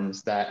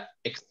reforms that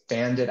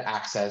expanded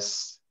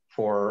access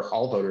for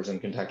all voters in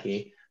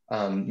Kentucky.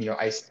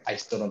 I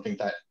still don't think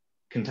that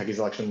Kentucky's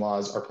election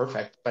laws are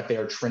perfect, but they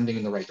are trending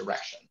in the right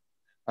direction.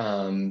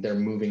 They're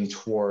moving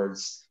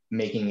towards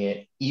making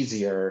it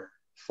easier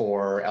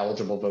for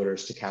eligible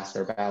voters to cast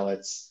their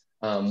ballots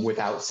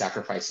without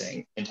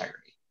sacrificing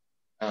integrity.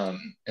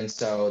 And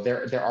so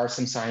there are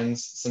some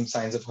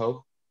signs of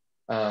hope.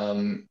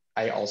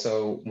 I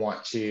also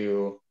want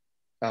to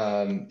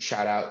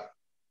shout out,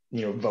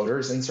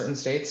 voters in certain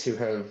states who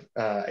have,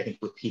 I think,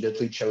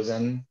 repeatedly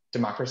chosen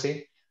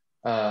democracy.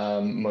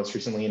 Most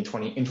recently in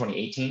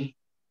 2018,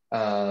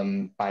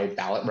 by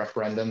ballot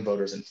referendum,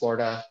 voters in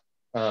Florida,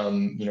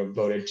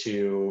 voted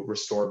to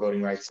restore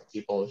voting rights to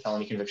people with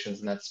felony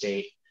convictions in that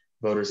state.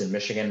 Voters in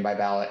Michigan by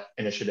ballot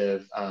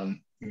initiative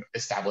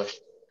established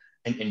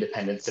an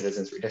independent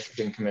citizens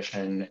redistricting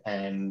commission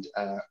and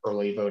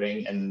early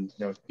voting and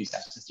piece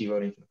absentee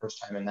voting for the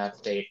first time in that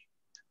state.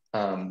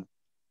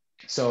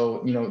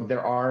 So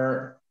there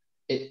are.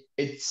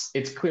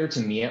 It's clear to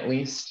me at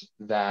least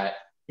that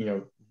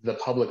the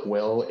public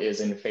will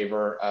is in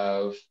favor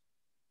of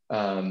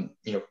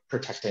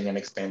protecting and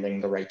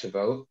expanding the right to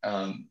vote.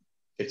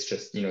 It's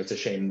just it's a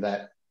shame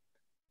that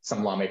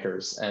some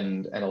lawmakers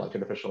and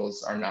elected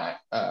officials are not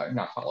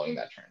following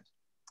that trend.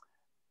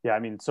 Yeah, I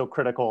mean, so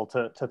critical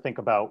to think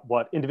about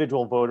what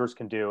individual voters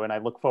can do. And I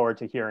look forward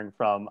to hearing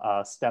from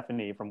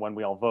Stephanie from When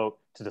We All Vote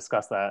to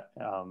discuss that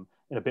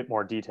in a bit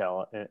more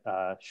detail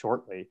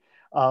shortly.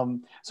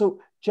 So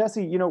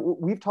Jesse,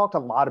 we've talked a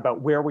lot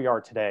about where we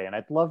are today, and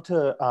I'd love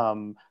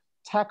to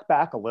tack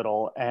back a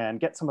little and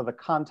get some of the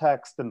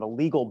context and the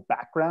legal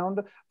background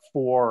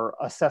for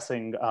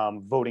assessing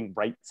voting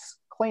rights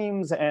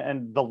claims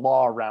and the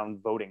law around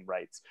voting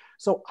rights.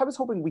 So I was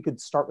hoping we could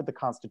start with the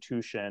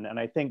Constitution, and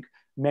I think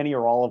many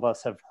or all of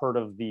us have heard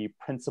of the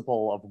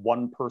principle of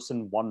one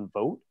person, one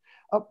vote.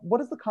 What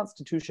does the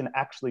Constitution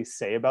actually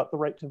say about the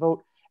right to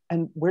vote?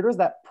 And where does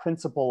that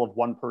principle of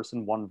one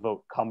person, one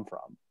vote come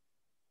from?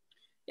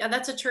 Yeah,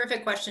 that's a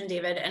terrific question,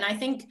 David. And I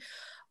think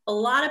a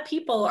lot of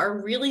people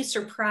are really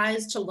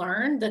surprised to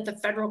learn that the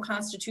federal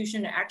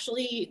Constitution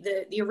actually,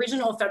 the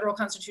original federal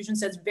Constitution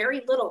says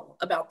very little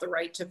about the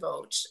right to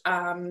vote.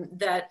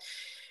 That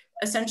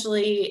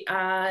essentially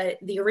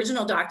the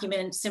original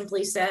document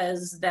simply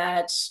says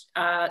that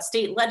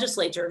state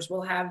legislatures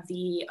will have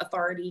the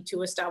authority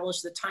to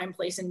establish the time,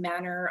 place, and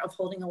manner of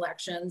holding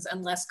elections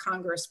unless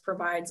Congress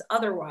provides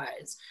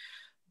otherwise.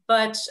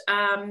 But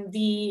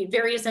the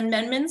various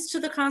amendments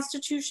to the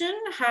Constitution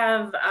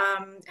have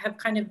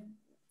kind of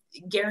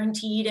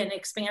guaranteed and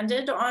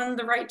expanded on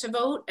the right to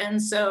vote.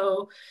 And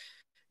so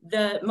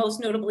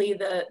most notably,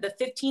 the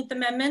 15th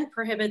Amendment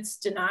prohibits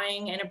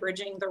denying and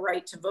abridging the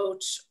right to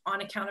vote on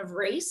account of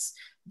race.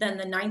 Then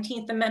the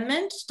 19th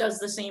Amendment does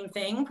the same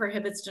thing,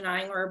 prohibits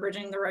denying or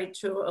abridging the right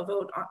to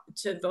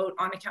vote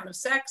on account of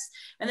sex.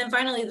 And then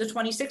finally, the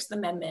 26th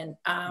Amendment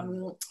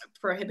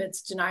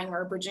prohibits denying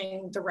or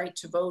abridging the right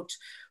to vote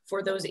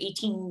for those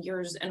 18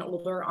 years and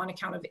older on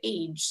account of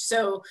age.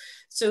 So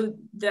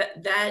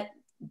that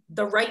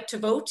the right to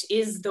vote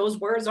is, those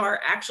words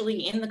are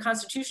actually in the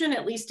Constitution,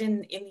 at least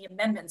in the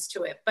amendments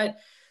to it. But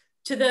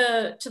to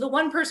the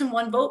one person,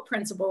 one vote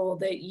principle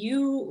that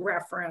you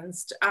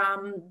referenced,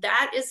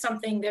 that is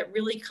something that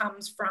really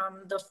comes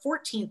from the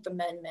 14th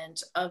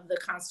Amendment of the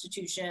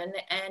Constitution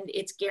and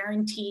its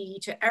guarantee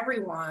to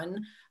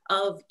everyone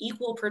of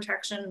equal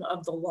protection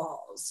of the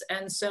laws.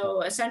 And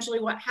so essentially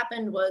what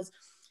happened was,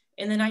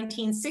 in the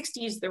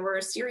 1960s, there were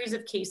a series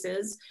of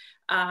cases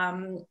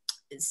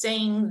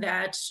saying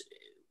that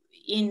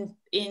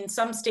in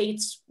some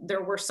states,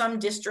 there were some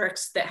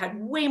districts that had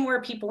way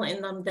more people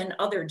in them than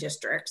other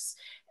districts.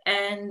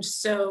 And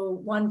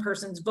so one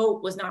person's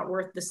vote was not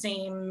worth the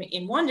same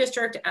in one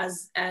district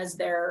as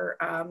their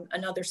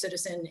another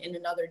citizen in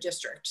another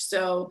district.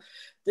 So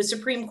the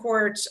Supreme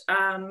Court,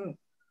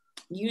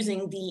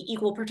 using the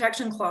Equal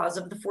Protection Clause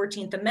of the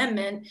 14th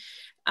Amendment,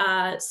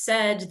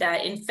 said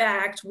that in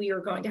fact, we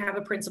are going to have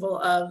a principle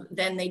of,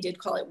 then they did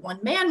call it one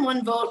man,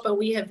 one vote, but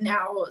we have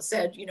now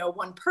said,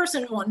 one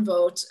person, one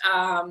vote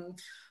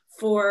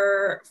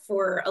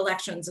for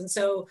elections. And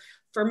so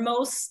for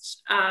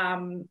most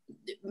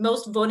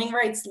voting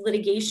rights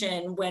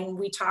litigation, when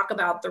we talk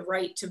about the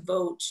right to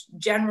vote,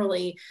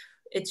 generally,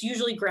 it's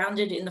usually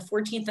grounded in the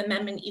 14th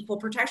Amendment Equal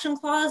Protection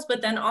Clause, but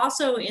then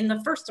also in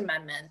the First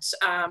Amendment,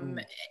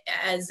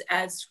 as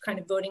kind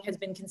of voting has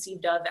been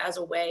conceived of as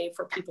a way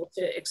for people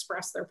to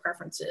express their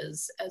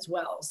preferences as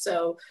well.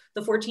 So the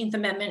 14th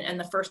Amendment and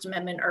the First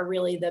Amendment are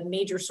really the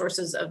major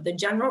sources of the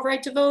general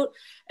right to vote.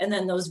 And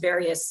then those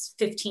various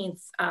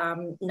 15th,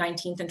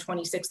 19th, and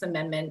 26th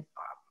Amendment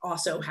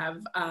also have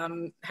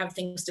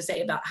things to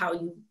say about how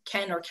you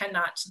can or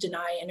cannot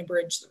deny and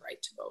abridge the right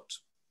to vote.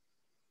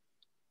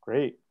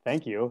 Great,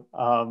 thank you.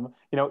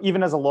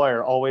 Even as a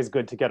lawyer, always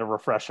good to get a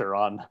refresher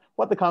on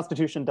what the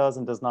Constitution does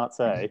and does not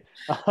say.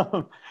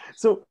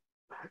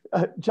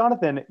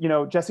 Jonathan,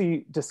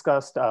 Jesse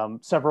discussed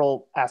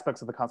several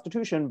aspects of the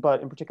Constitution,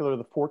 but in particular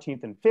the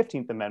 14th and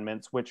 15th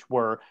Amendments, which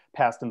were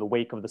passed in the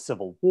wake of the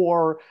Civil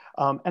War.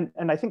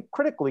 And I think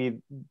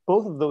critically,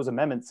 both of those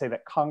amendments say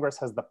that Congress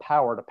has the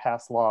power to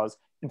pass laws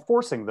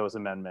enforcing those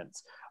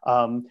amendments.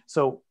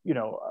 So,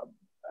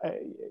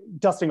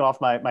 dusting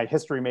off my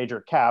history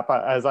major cap,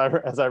 as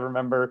I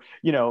remember,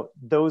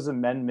 those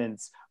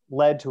amendments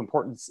led to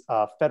important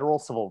federal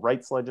civil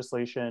rights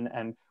legislation,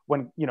 and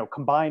when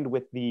combined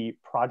with the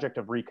project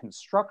of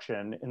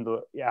Reconstruction in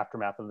the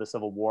aftermath of the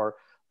Civil War,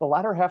 the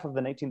latter half of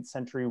the 19th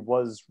century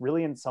was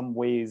really in some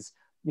ways,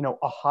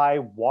 a high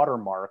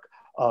watermark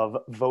of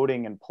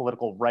voting and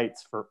political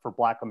rights for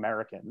Black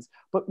Americans.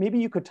 But maybe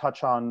you could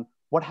touch on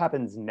what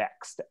happens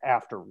next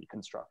after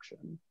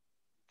Reconstruction.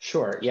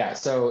 Sure, yeah.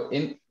 So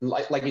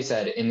like you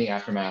said, in the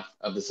aftermath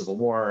of the Civil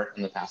War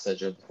and the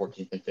passage of the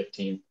 14th and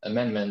 15th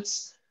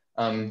Amendments,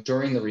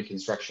 during the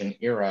Reconstruction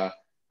era,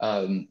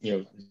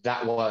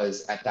 that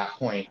was at that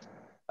point,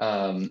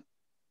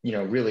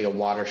 really a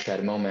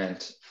watershed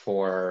moment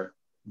for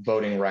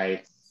voting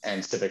rights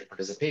and civic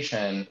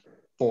participation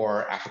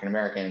for African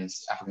American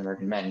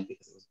men,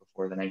 because it was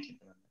before the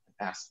 19th Amendment had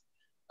passed.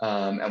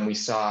 And we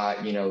saw,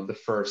 the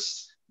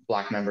first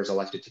Black members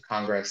elected to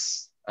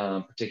Congress,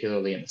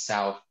 particularly in the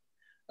South,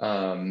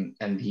 and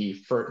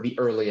the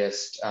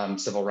earliest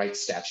civil rights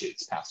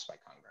statutes passed by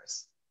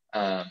Congress.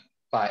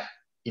 But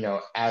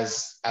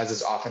as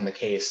is often the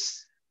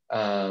case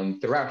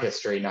throughout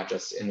history, not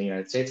just in the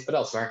United States but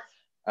elsewhere,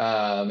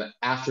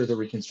 after the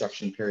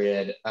Reconstruction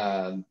period,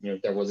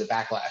 there was a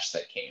backlash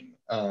that came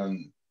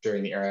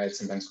during the era. It's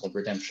sometimes called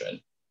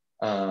redemption,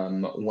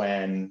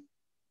 when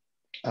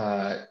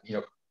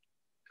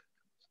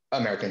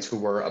Americans who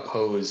were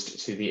opposed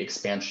to the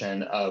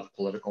expansion of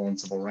political and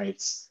civil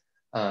rights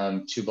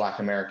to Black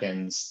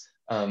Americans,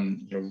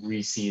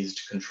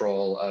 re-seized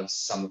control of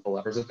some of the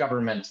levers of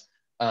government,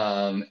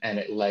 and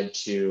it led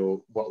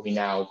to what we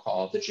now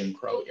call the Jim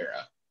Crow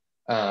era,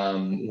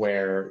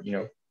 where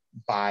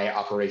by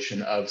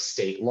operation of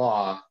state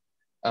law,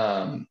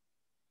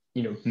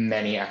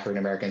 many African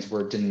Americans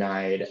were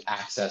denied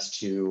access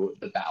to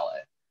the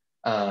ballot.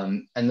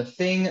 And the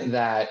thing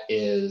that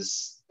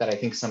I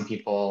think some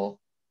people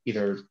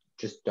either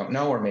just don't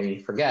know or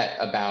maybe forget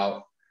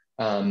about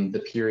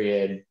the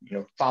period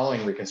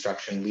following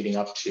Reconstruction leading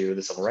up to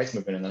the Civil Rights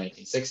Movement in the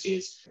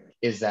 1960s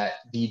is that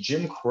the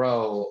Jim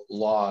Crow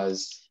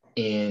laws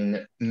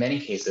in many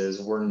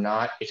cases were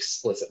not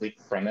explicitly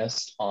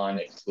premised on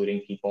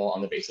excluding people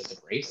on the basis of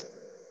race,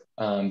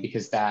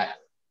 because that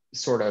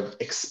sort of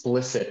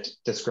explicit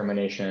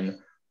discrimination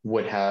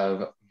would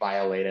have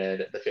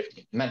violated the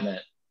 15th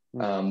Amendment,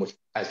 which,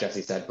 as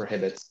Jesse said,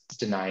 prohibits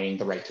denying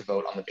the right to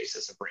vote on the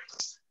basis of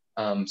race.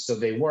 So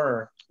they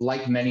were,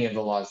 like many of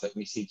the laws that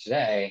we see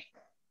today,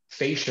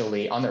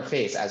 facially, on their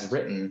face, as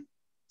written,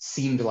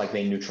 seemed like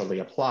they neutrally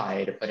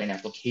applied, but in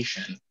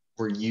application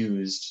were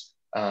used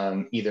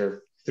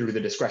either through the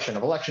discretion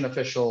of election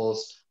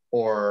officials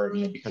or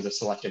because of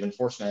selective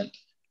enforcement,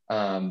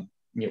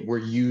 were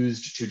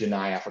used to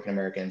deny African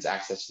Americans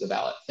access to the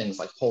ballot. Things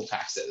like poll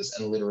taxes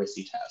and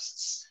literacy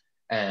tests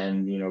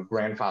and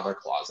grandfather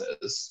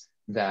clauses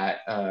that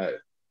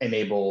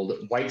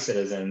enabled white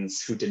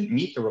citizens who didn't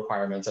meet the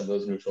requirements of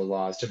those neutral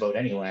laws to vote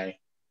anyway.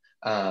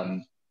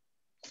 And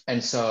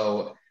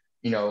so,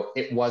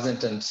 it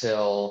wasn't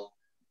until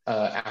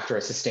after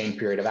a sustained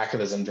period of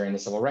activism during the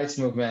Civil Rights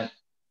Movement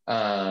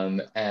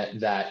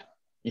that,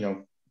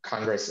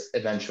 Congress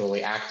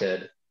eventually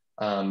acted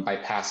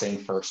by passing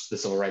first the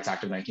Civil Rights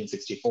Act of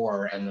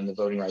 1964 and then the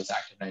Voting Rights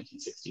Act of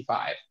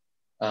 1965.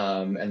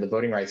 And the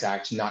Voting Rights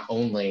Act not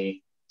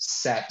only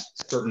set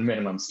certain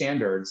minimum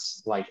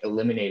standards, like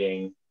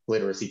eliminating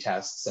literacy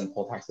tests and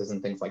poll taxes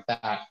and things like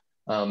that,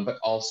 but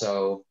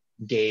also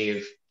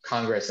gave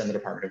Congress and the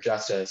Department of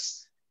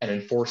Justice an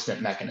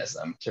enforcement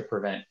mechanism to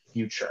prevent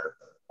future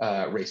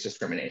race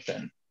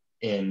discrimination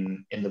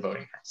in the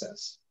voting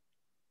process.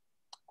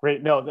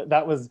 Great. No,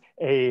 that was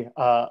a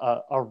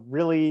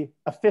really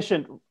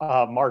efficient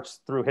march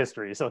through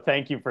history. So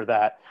thank you for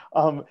that.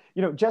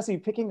 Jesse,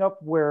 picking up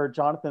where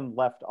Jonathan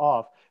left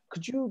off,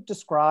 could you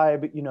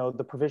describe,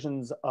 the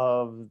provisions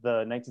of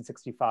the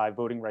 1965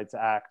 Voting Rights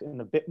Act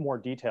in a bit more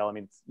detail? I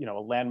mean, it's, a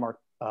landmark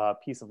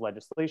piece of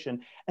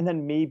legislation, and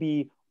then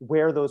maybe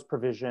where those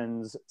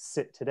provisions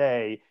sit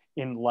today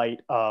in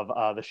light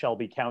of the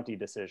Shelby County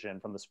decision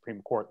from the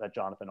Supreme Court that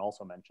Jonathan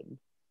also mentioned.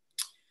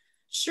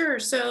 Sure.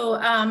 So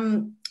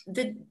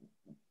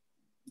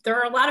there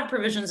are a lot of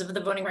provisions of the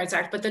Voting Rights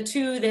Act, but the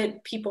two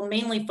that people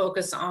mainly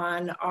focus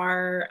on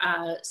are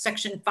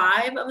Section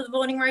 5 of the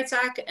Voting Rights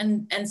Act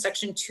and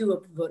Section 2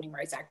 of the Voting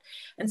Rights Act.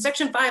 And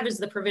Section 5 is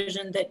the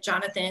provision that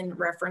Jonathan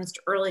referenced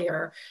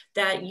earlier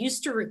that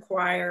used to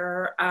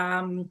require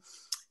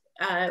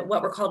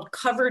what were called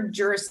covered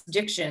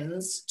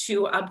jurisdictions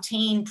to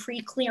obtain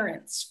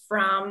pre-clearance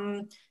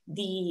from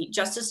the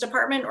Justice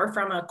Department or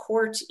from a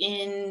court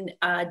in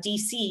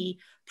DC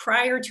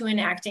prior to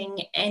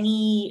enacting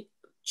any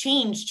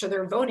change to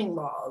their voting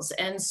laws.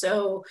 And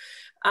so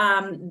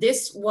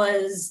this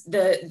was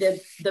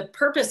the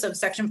purpose of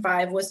Section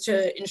 5 was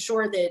to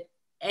ensure that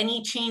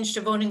any change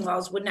to voting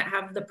laws would not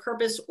have the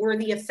purpose or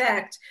the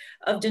effect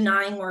of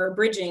denying or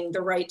abridging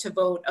the right to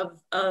vote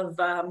of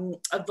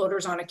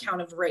voters on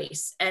account of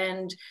race.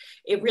 And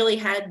it really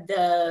had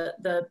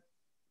the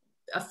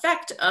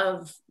effect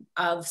of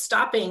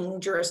stopping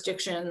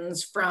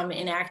jurisdictions from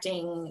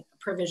enacting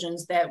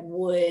provisions that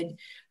would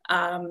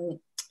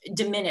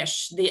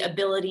diminish the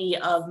ability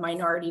of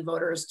minority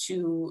voters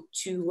to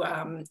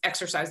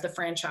exercise the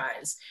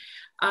franchise.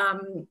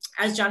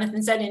 As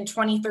Jonathan said, in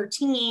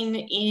 2013,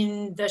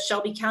 in the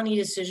Shelby County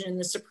decision,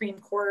 the Supreme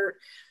Court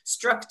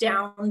struck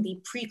down the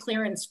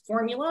pre-clearance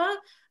formula,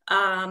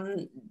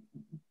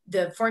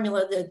 the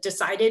formula that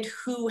decided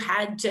who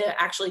had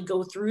to actually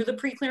go through the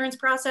pre-clearance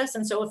process.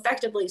 And so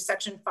effectively,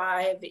 Section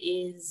 5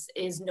 is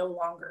no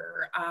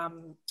longer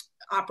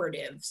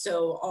operative.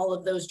 So all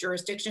of those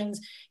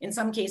jurisdictions, in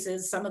some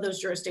cases, some of those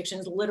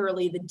jurisdictions,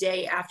 literally the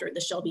day after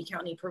the Shelby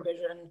County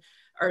provision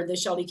or the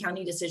Shelby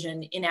County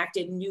decision,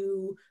 enacted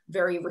new,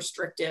 very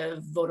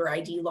restrictive voter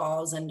ID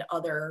laws and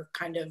other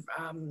kind of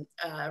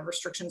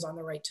restrictions on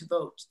the right to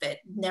vote that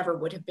never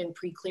would have been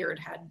pre-cleared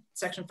had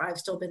Section 5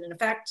 still been in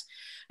effect.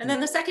 And then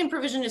the second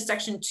provision is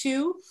Section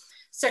 2.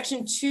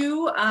 Section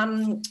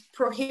 2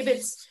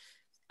 prohibits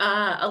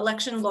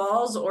election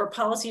laws or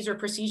policies or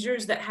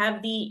procedures that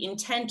have the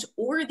intent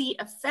or the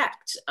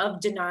effect of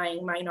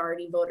denying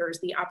minority voters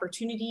the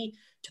opportunity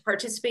to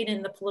participate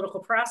in the political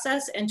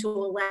process and to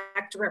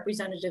elect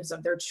representatives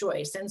of their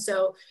choice. And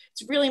so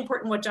it's really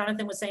important what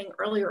Jonathan was saying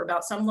earlier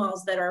about some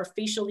laws that are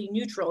facially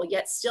neutral,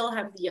 yet still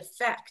have the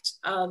effect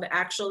of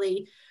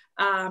actually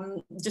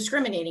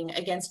discriminating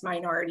against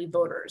minority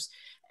voters.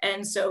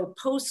 And so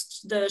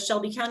post the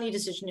Shelby County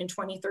decision in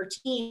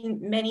 2013,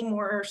 many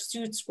more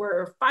suits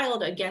were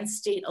filed against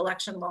state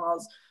election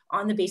laws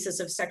on the basis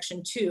of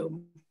Section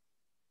 2.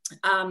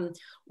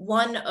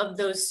 One of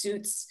those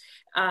suits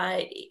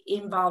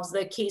involves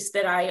the case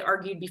that I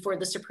argued before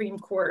the Supreme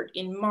Court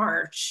in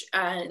March.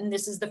 And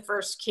this is the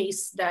first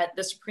case that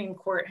the Supreme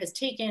Court has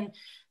taken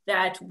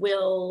that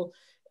will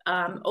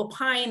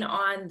opine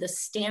on the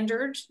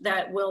standard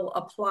that will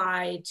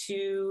apply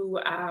to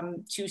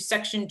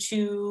Section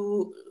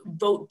 2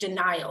 vote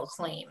denial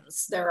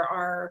claims.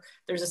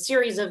 There's a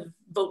series of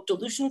vote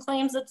dilution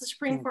claims that the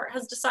Supreme Court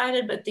has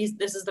decided, but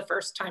this is the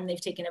first time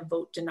they've taken a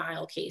vote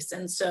denial case.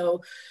 And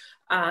so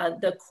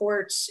the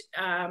court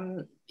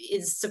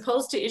is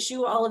supposed to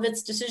issue all of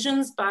its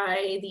decisions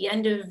by the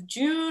end of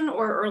June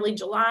or early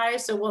July.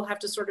 So we'll have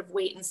to sort of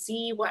wait and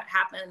see what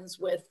happens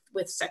with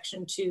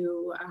Section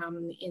 2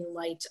 in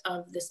light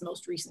of this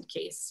most recent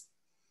case.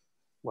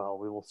 Well,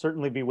 we will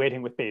certainly be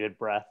waiting with bated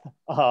breath.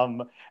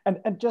 And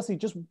Jesse,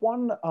 just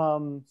one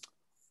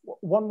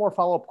more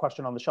follow-up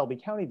question on the Shelby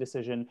County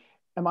decision.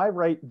 Am I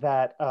right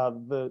that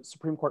the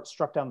Supreme Court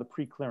struck down the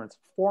pre-clearance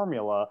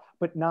formula,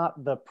 but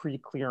not the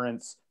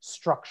pre-clearance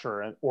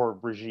structure or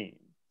regime?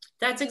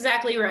 That's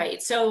exactly right.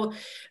 So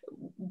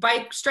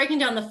by striking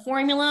down the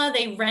formula,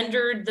 they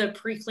rendered the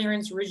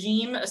pre-clearance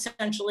regime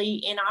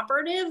essentially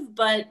inoperative,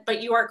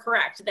 but you are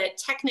correct that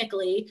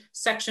technically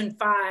Section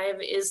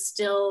 5 is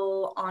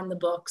still on the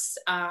books.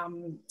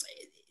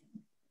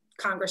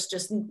 Congress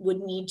just would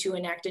need to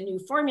enact a new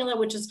formula,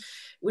 which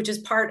is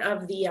part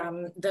of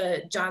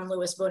the John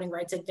Lewis Voting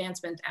Rights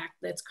Advancement Act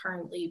that's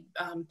currently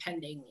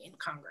pending in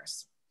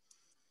Congress.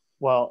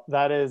 Well,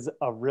 that is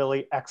a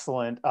really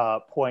excellent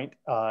point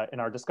in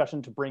our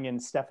discussion to bring in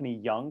Stephanie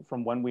Young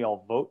from When We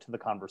All Vote to the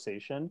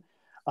conversation.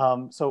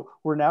 So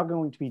we're now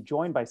going to be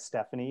joined by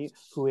Stephanie,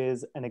 who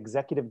is an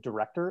executive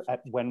director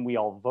at When We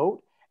All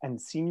Vote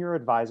and senior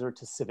advisor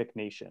to Civic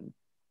Nation.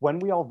 When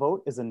We All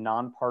Vote is a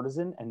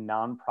nonpartisan and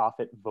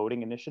nonprofit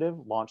voting initiative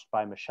launched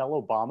by Michelle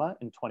Obama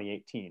in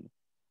 2018.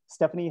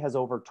 Stephanie has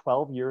over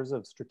 12 years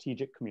of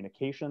strategic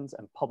communications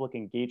and public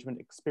engagement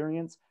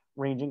experience,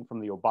 ranging from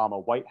the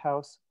Obama White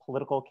House,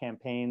 political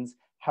campaigns,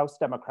 House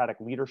Democratic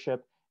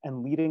leadership,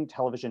 and leading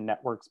television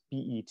networks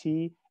BET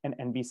and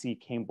NBC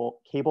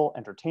cable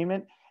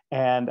entertainment.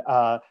 And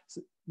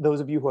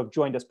those of you who have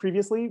joined us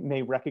previously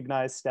may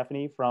recognize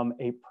Stephanie from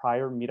a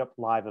prior Meetup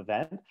Live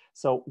event.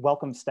 So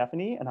welcome,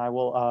 Stephanie, and I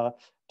will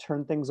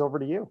turn things over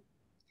to you.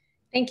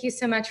 Thank you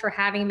so much for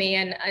having me,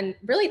 and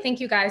really thank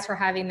you guys for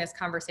having this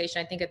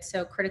conversation. I think it's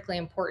so critically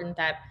important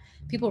that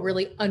people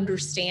really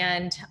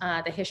understand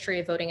the history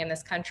of voting in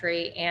this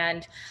country.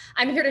 And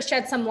I'm here to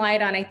shed some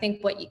light on, I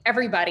think, what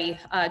everybody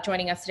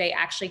joining us today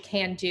actually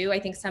can do. I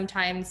think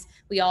sometimes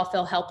we all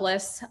feel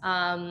helpless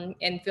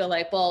and feel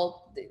like,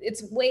 well,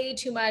 it's way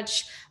too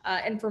much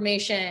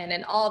information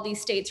and all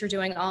these states are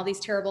doing all these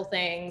terrible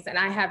things and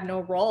I have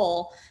no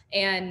role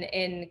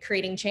in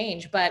creating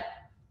change. But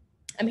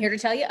I'm here to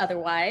tell you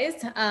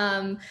otherwise.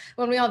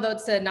 When We All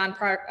Vote's a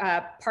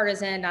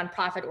nonpartisan,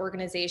 nonprofit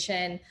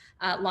organization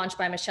launched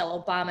by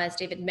Michelle Obama, as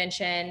David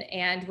mentioned,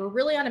 and we're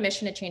really on a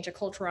mission to change a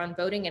culture on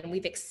voting, and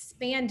we've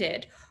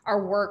expanded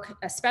our work,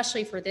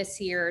 especially for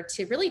this year,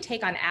 to really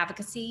take on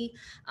advocacy.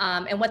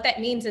 And what that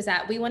means is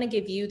that we want to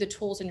give you the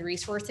tools and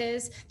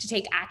resources to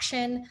take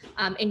action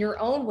in your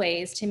own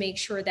ways to make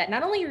sure that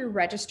not only are you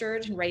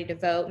registered and ready to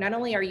vote, not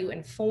only are you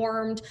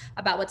informed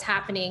about what's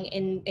happening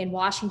in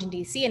Washington,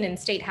 D.C. and in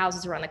state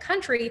houses around the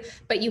country,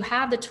 but you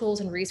have the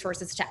tools and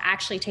resources to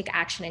actually take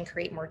action and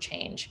create more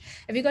change.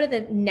 If you go to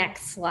the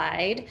next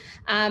slide,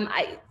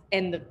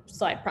 and the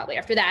slide probably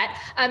after that,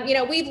 you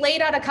know, we've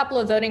laid out a couple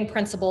of voting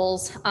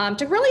principles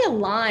to really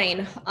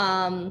align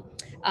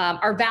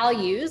our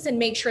values and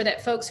make sure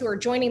that folks who are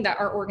joining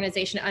our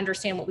organization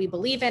understand what we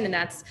believe in. And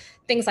that's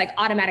things like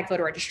automatic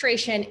voter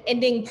registration,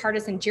 ending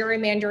partisan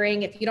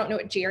gerrymandering. If you don't know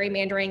what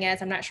gerrymandering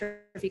is, I'm not sure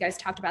if you guys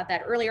talked about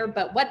that earlier,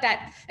 but what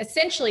that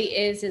essentially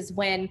is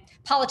when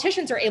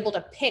politicians are able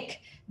to pick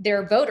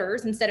their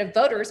voters instead of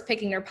voters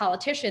picking their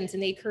politicians,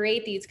 and they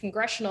create these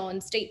congressional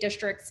and state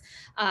districts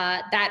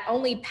that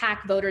only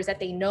pack voters that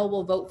they know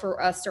will vote for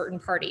a certain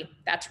party.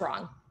 That's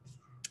wrong.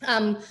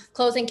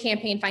 Closing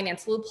campaign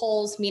finance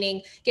loopholes,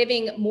 meaning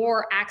giving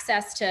more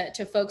access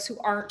to folks who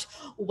aren't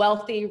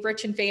wealthy,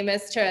 rich, and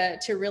famous to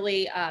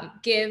really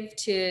give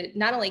to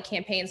not only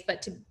campaigns,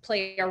 but to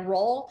play a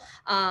role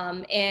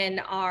in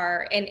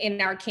our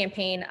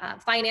campaign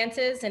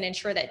finances and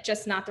ensure that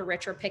just not the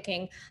rich are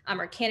picking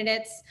our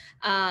candidates.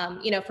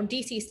 You know, from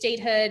DC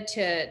statehood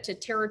to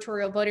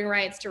territorial voting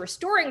rights to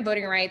restoring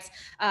voting rights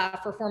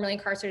for formerly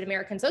incarcerated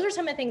Americans. Those are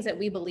some of the things that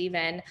we believe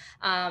in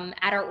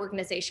at our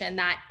organization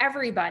that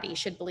everybody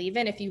should believe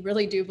in if you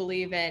really do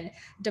believe in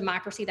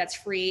democracy that's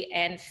free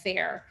and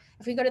fair.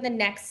 If we go to the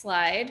next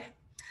slide.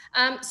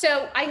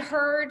 So I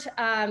heard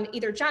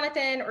either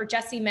Jonathan or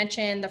Jesse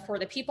mention the For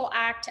the People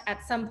Act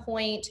at some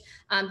point.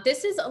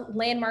 This is a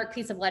landmark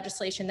piece of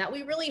legislation that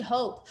we really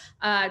hope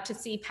to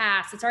see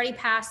pass. It's already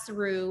passed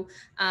through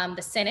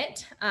the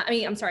Senate,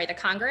 the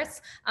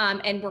Congress,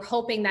 and we're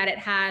hoping that it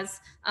has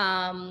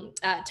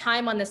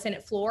time on the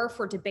Senate floor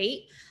for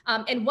debate.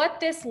 And what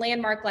this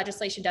landmark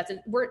legislation does is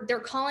they're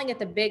calling it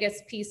the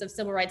biggest piece of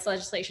civil rights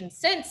legislation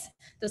since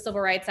the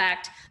Civil Rights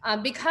Act,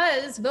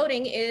 because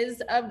voting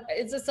is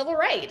a civil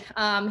right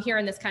here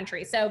in this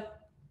country. So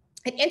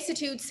it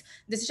institutes,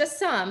 this is just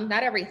some,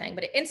 not everything,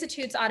 but it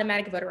institutes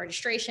automatic voter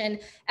registration.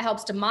 It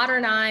helps to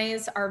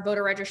modernize our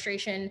voter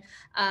registration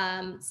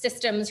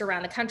systems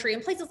around the country.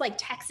 In places like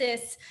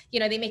Texas, you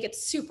know, they make it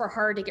super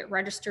hard to get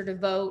registered to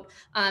vote.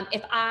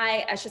 If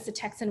I, as just a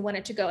Texan,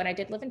 wanted to go, and I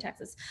did live in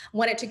Texas,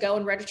 wanted to go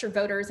and register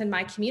voters in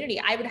my community,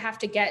 I would have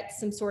to get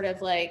some sort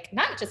of like,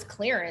 not just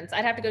clearance,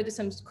 I'd have to go through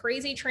some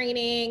crazy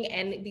training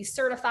and be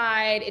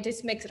certified. It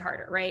just makes it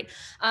harder, right?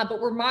 But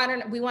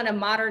we want to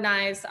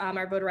modernize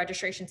our voter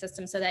registration system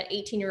so that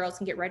 18-year-olds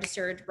can get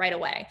registered right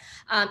away.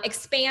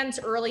 Expands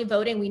early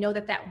voting. We know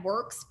that that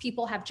works.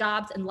 People have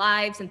jobs and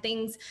lives and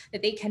things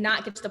that they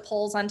cannot get to the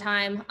polls on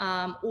time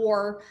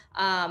or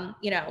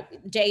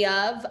day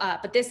of.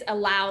 But this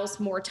allows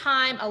more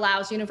time,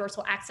 allows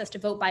universal access to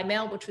vote by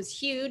mail, which was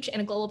huge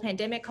in a global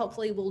pandemic.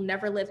 Hopefully we'll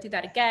never live through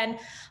that again.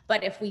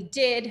 But if we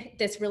did,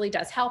 this really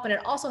does help. And it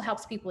also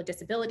helps people with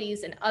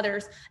disabilities and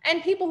others,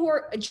 and people who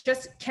are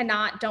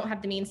don't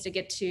have the means to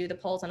get to the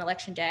polls on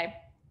election day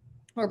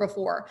or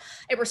before.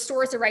 It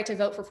restores the right to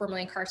vote for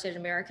formerly incarcerated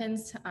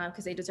Americans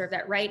because they deserve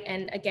that right.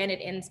 And again, it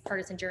ends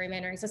partisan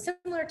gerrymandering. So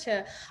similar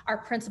to our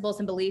principles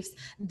and beliefs,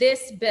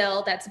 this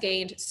bill that's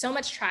gained so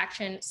much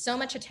traction, so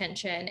much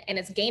attention, and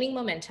it's gaining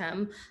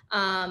momentum,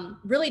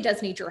 really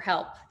does need your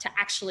help to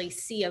actually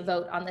see a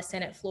vote on the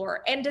Senate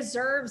floor, and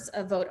deserves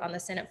a vote on the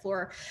Senate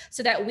floor,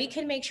 so that we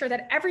can make sure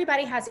that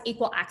everybody has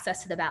equal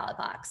access to the ballot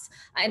box.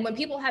 And when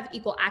people have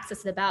equal access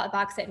to the ballot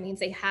box, that means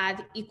they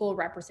have equal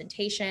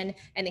representation,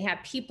 and they have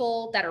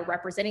people that are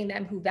representing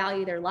them who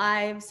value their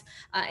lives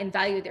and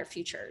value their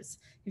futures.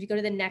 If you go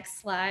to the next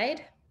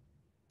slide.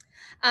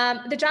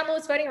 The John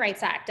Lewis Voting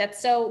Rights Act,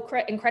 that's so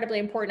incredibly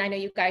important. I know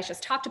you guys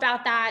just talked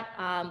about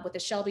that with the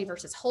Shelby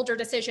versus Holder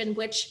decision,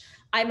 which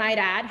I might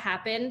add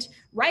happened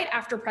right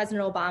after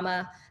President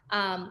Obama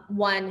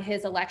won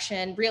his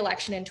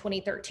re-election in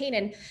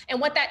 2013.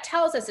 And what that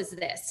tells us is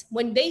this: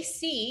 when they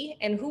see,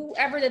 and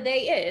whoever the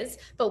they is,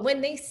 but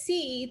when they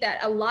see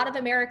that a lot of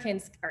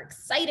Americans are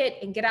excited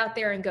and get out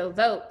there and go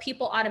vote,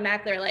 people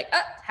automatically are like,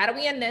 oh, how do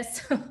we end this?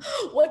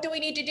 What do we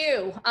need to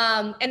do?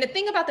 And the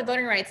thing about the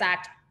Voting Rights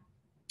Act,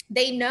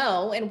 they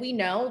know, and we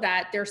know,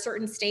 that there are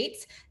certain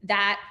states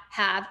that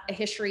have a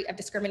history of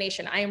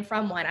discrimination. I am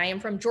from one. I am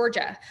from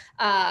Georgia,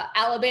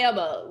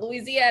 Alabama,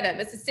 Louisiana,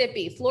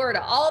 Mississippi, Florida.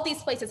 All of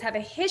these places have a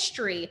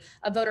history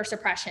of voter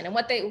suppression. And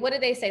what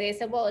did they say? They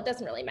said, well, it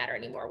doesn't really matter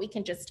anymore. We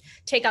can just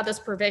take out those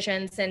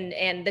provisions,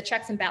 and the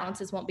checks and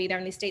balances won't be there,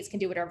 and these states can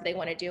do whatever they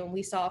want to do. And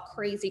we saw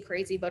crazy,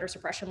 crazy voter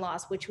suppression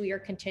laws, which we are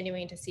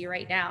continuing to see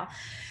right now.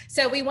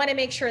 So we want to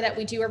make sure that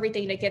we do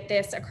everything to get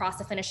this across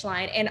the finish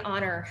line and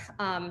honor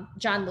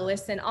John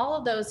Lewis and all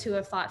of those who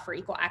have fought for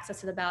equal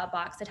access to the ballot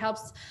box. It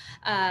helps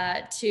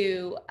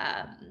to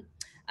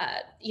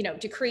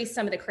decrease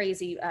some of the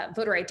crazy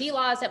voter ID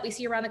laws that we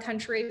see around the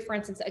country. For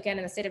instance, again,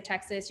 in the state of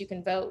Texas, you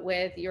can vote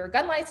with your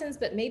gun license,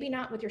 but maybe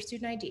not with your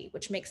student ID,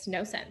 which makes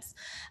no sense.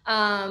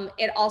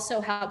 It also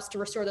helps to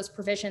restore those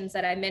provisions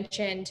that I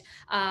mentioned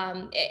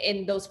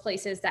in those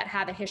places that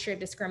have a history of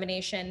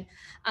discrimination,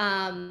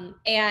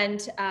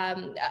 and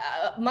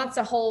amongst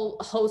a whole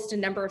host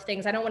and number of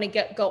things. I don't want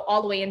to go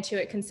all the way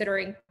into it,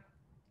 considering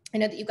I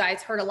know that you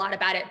guys heard a lot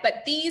about it,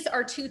 but these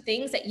are two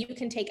things that you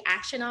can take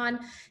action on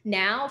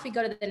now. If we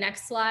go to the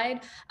next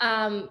slide,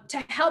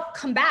 to help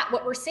combat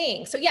what we're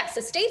seeing. So yes,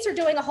 the states are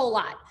doing a whole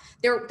lot.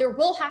 There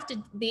will have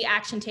to be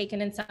action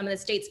taken in some of the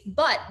states,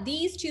 but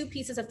these two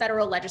pieces of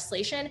federal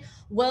legislation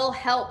will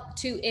help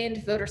to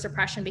end voter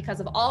suppression because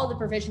of all the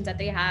provisions that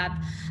they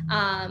have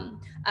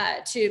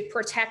to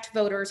protect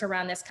voters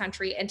around this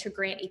country and to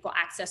grant equal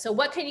access. So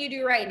what can you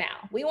do right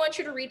now? We want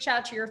you to reach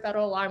out to your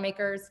federal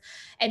lawmakers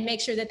and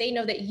make sure that they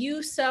know that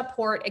you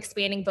support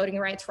expanding voting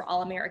rights for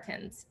all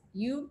Americans.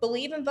 You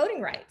believe in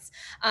voting rights.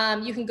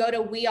 You can go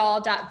to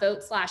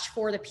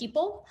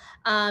weall.vote/forthepeople.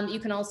 You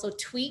can also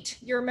tweet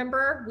your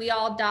member,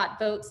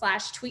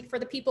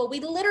 weall.vote/tweetforthepeople. We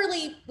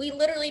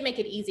literally make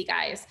it easy,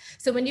 guys.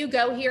 So when you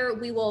go here,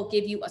 we will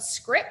give you a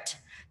script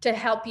to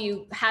help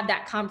you have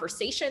that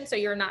conversation so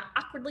you're not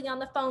awkwardly on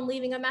the phone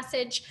leaving a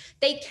message.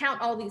 They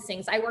count all these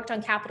things. I worked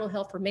on Capitol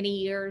Hill for many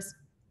years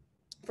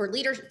for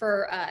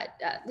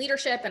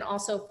leadership and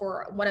also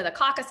for one of the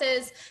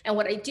caucuses. And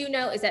what I do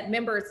know is that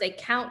members, they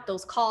count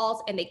those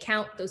calls and they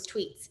count those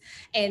tweets.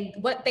 And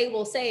what they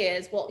will say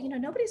is, well, you know,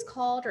 nobody's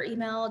called or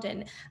emailed,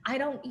 and I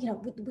don't, you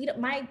know,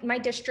 my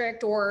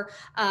district or,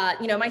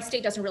 you know, my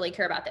state doesn't really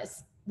care about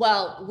this.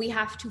 Well, we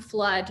have to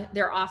flood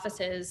their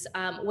offices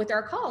with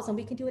our calls, and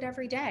we can do it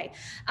every day.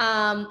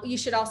 You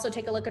should also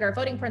take a look at our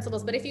voting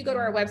principles. But if you go to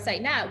our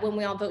website now,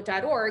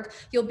 whenweallvote.org,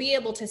 you'll be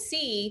able to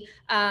see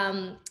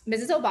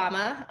Mrs.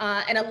 Obama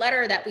and a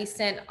letter that we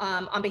sent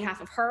on behalf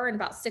of her and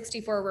about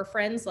 64 of her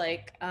friends,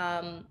 like,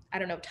 I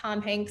don't know,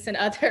 Tom Hanks and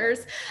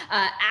others,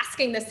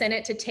 asking the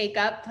Senate to take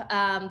up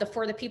the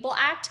For the People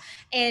Act.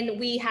 And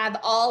we have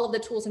all of the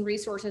tools and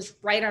resources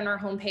right on our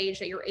homepage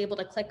that you're able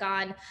to click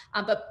on.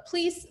 But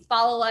please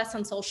follow us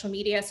on social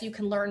media so you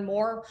can learn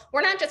more.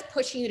 We're not just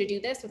pushing you to do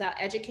this without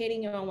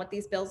educating you on what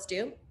these bills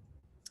do.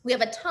 We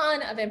have a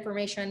ton of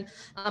information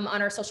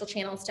on our social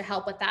channels to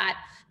help with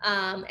that.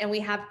 And we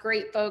have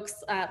great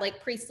folks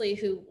like Priestley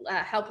who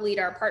help lead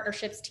our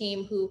partnerships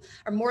team, who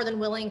are more than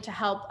willing to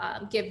help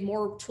give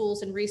more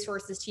tools and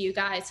resources to you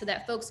guys so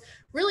that folks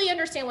really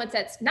understand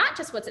not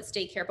just what's at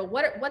stake here, but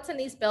what's in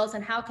these bills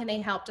and how can they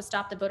help to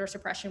stop the voter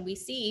suppression we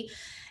see.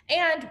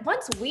 And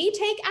once we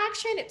take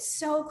action, it's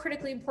so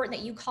critically important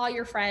that you call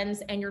your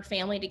friends and your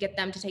family to get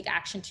them to take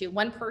action too.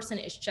 One person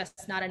is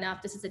just not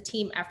enough. This is a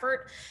team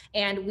effort.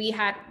 And we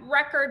had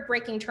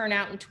record-breaking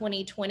turnout in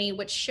 2020,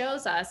 which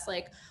shows us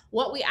like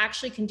what we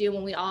actually can do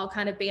when we all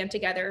kind of band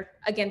together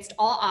against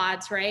all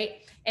odds,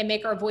 right? And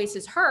make our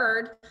voices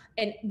heard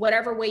in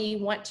whatever way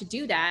you want to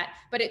do that.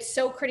 But it's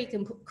so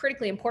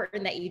critically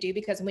important that you do,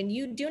 because when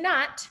you do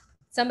not,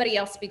 somebody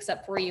else speaks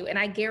up for you. And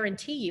I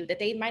guarantee you that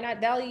they might not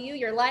value you,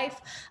 your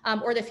life,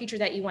 or the future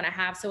that you want to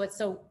have. So it's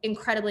so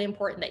incredibly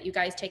important that you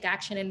guys take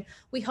action. And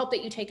we hope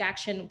that you take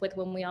action with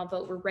When We All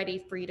Vote. We're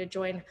ready for you to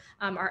join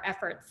our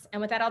efforts.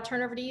 And with that, I'll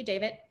turn over to you,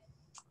 David.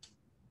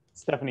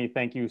 Stephanie,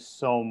 thank you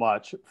so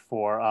much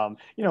for,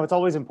 you know, it's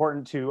always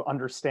important to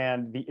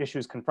understand the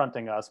issues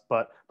confronting us,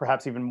 but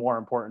perhaps even more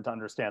important to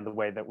understand the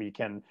way that we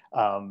can,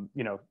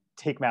 you know,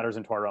 take matters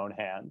into our own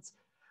hands.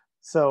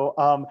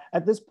 So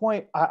at this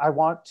point, I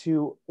want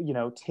to, you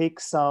know,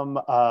 take some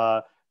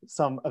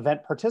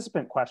event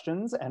participant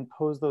questions and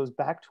pose those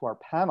back to our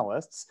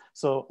panelists.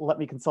 So let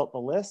me consult the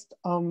list.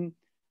 All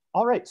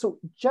right, so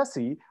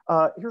Jesse,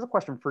 here's a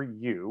question for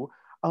you.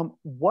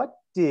 What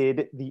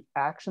did the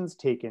actions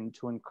taken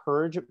to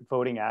encourage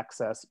voting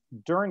access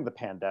during the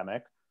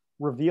pandemic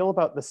reveal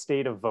about the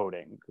state of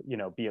voting, you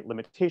know, be it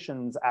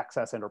limitations,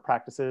 access, and or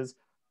practices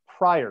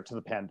prior to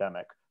the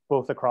pandemic,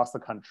 both across the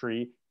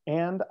country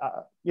and,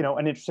 you know,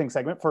 an interesting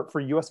segment for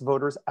US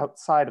voters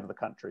outside of the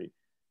country?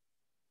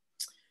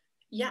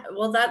 Yeah,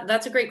 well,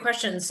 that's a great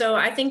question. So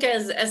I think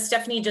as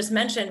Stephanie just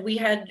mentioned, we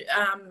had,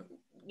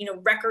 you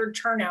know, record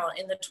turnout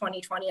in the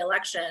 2020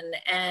 election.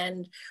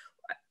 And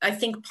I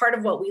think part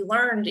of what we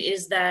learned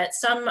is that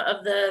some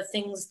of the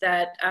things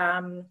that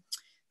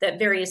that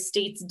various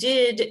states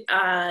did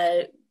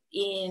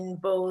in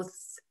both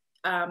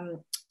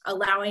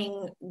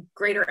allowing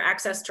greater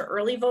access to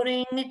early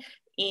voting,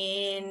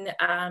 in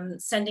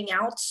sending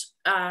out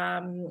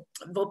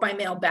vote by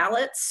mail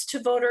ballots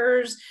to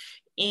voters,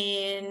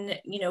 in,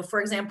 you know, for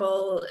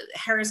example,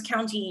 Harris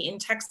County in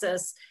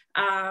Texas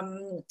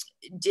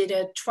did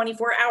a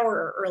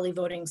 24-hour early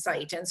voting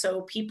site. And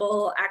so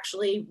people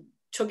actually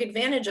took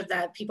advantage of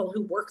that, people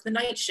who work the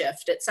night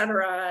shift, et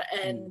cetera,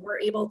 and were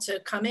able to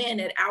come in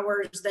at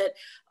hours that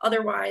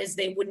otherwise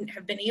they wouldn't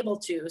have been able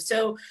to.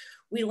 So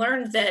we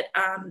learned that,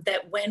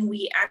 that when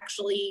we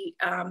actually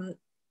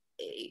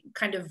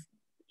kind of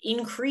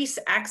increase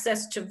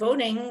access to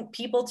voting,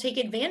 people take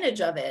advantage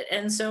of it.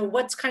 And so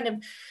what's kind of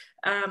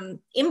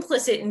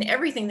implicit in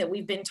everything that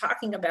we've been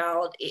talking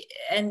about,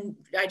 and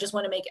I just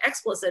want to make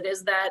explicit,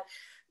 is that,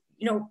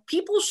 you know,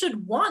 people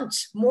should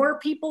want more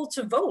people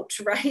to vote,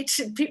 right?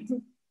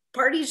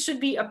 parties should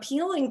be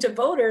appealing to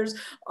voters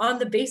on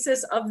the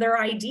basis of their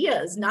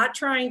ideas, not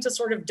trying to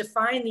sort of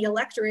define the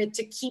electorate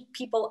to keep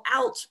people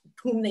out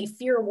whom they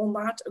fear will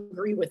not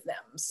agree with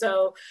them.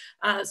 So,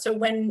 so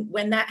when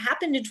that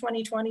happened in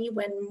 2020,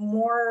 when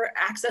more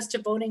access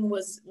to voting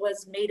was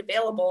made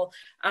available,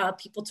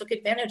 people took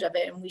advantage of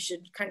it, and we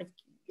should kind of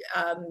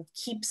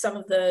keep some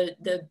of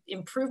the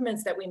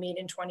improvements that we made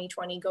in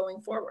 2020 going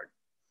forward.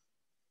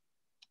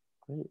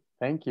 Great,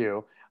 thank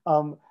you.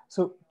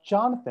 So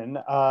Jonathan,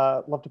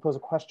 love to pose a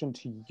question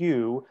to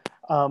you.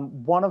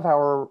 One of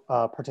our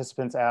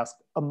participants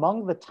asked,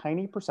 among the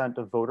tiny %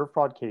 of voter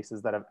fraud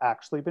cases that have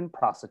actually been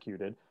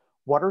prosecuted,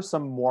 what are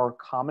some more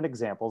common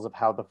examples of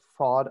how the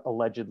fraud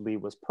allegedly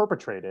was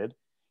perpetrated?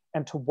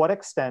 And to what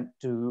extent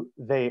do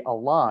they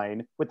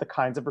align with the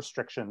kinds of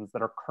restrictions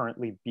that are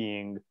currently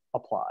being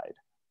applied?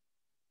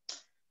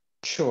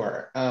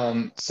 Sure.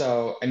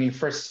 So, I mean,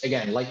 first,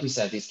 again, like we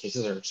said, these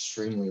cases are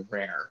extremely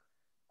rare.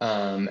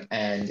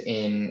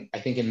 And I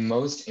think in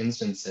most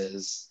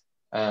instances,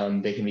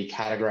 they can be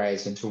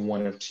categorized into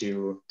one of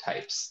two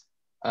types.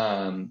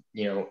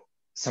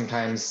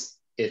 Sometimes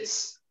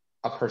it's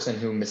a person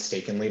who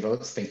mistakenly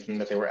votes thinking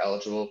that they were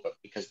eligible,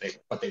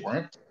 but they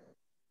weren't.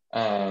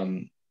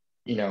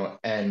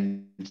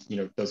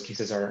 Those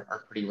cases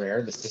are pretty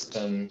rare.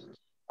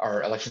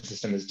 Our election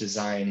system is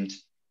designed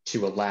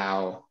to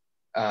allow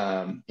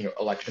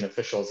election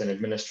officials and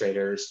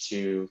administrators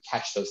to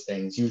catch those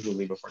things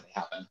usually before they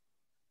happen.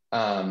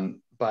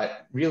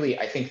 But really,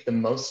 I think the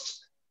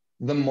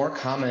more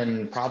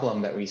common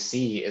problem that we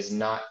see is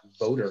not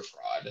voter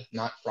fraud,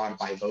 not fraud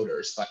by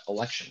voters, but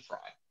election fraud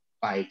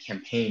by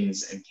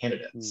campaigns and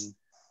candidates.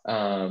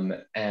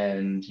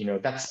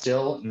 That's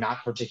still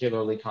not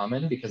particularly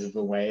common because of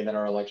the way that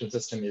our election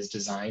system is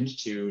designed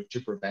to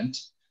prevent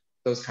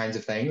those kinds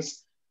of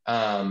things.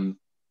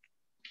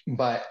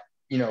 But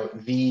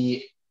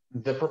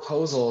the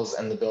proposals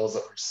and the bills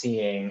that we're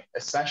seeing,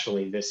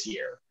 especially this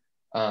year,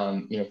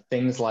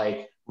 things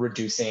like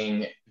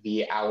reducing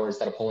the hours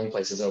that a polling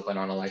place is open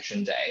on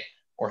election day,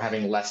 or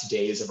having less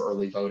days of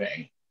early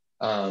voting,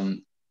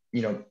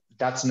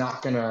 that's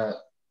not going to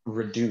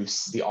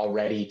reduce the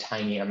already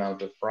tiny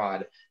amount of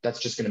fraud. That's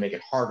just going to make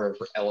it harder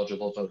for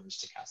eligible voters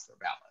to cast their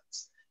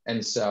ballots.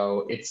 And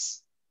so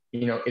it's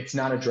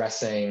not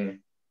addressing,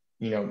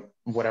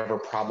 whatever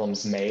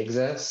problems may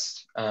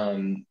exist.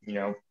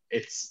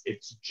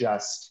 It's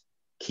just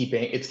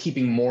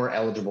keeping more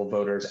eligible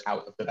voters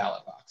out of the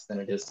ballot box than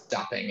it is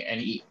stopping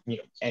any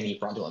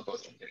fraudulent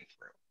votes from getting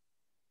through.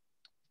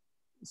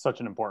 Such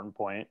an important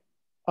point.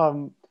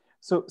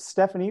 So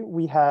Stephanie,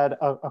 we had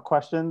a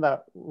question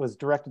that was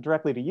directed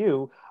directly to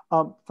you.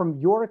 From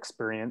your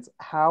experience,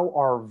 how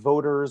are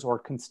voters or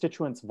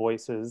constituents'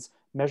 voices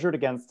measured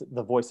against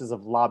the voices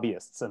of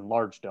lobbyists and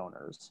large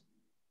donors?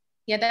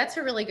 Yeah, that's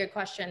a really good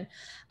question.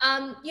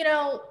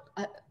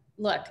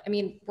 Look, I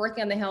mean,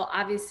 working on the Hill,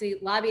 obviously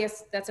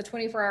lobbyists, that's a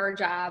 24-hour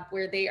job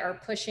where they are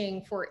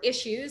pushing for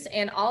issues,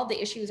 and all the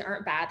issues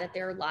aren't bad that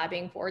they're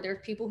lobbying for. There are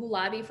people who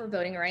lobby for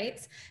voting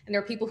rights, and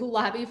there are people who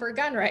lobby for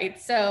gun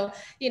rights. So,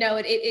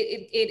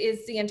 it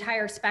is the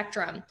entire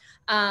spectrum.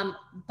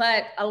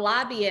 But a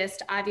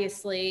lobbyist,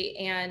 obviously,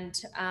 and,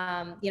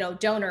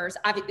 donors,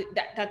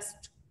 that's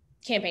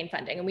campaign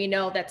funding. And we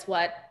know that's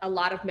what a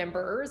lot of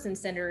members and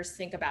senators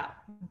think about.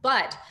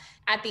 But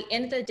at the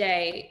end of the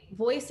day,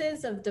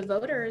 voices of the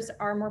voters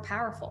are more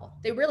powerful.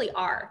 They really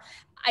are.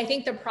 I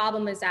think the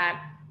problem is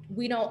that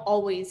we don't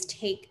always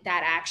take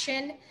that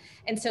action.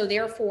 And so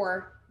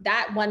therefore,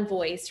 that one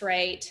voice,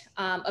 right,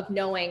 of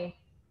knowing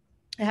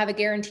I have a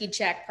guaranteed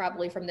check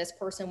probably from this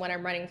person when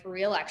I'm running for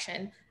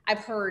re-election.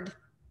 I've heard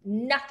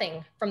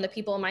nothing from the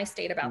people in my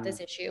state about this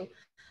issue.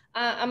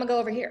 I'm gonna go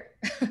over here.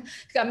 I'm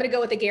gonna go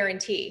with a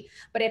guarantee.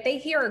 But if they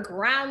hear a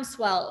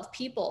groundswell of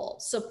people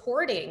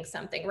supporting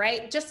something,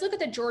 right? Just look at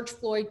the George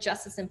Floyd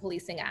Justice and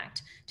Policing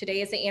Act. Today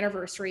is the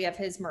anniversary of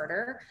his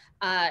murder.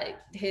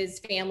 His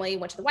family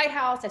went to the White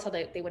House. I saw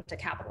they went to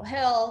Capitol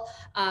Hill.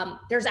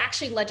 There's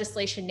actually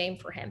legislation named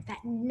for him. That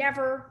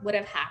never would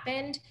have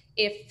happened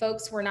if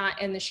folks were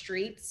not in the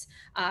streets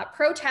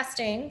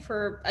protesting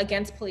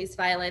against police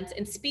violence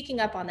and speaking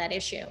up on that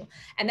issue.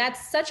 And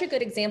that's such a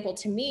good example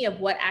to me of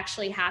what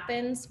actually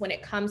happens when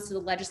it comes to the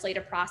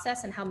legislative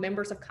process and how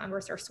members of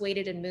Congress are swayed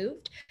and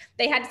moved.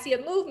 They had to see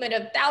a movement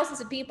of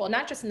thousands of people,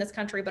 not just in this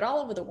country, but all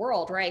over the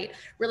world, right?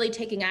 Really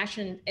taking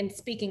action and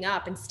speaking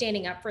up and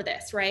standing up for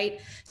this,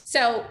 right?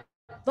 So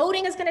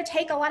voting is going to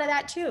take a lot of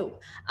that too.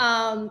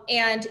 And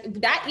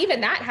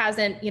that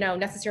hasn't,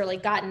 necessarily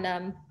gotten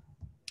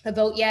a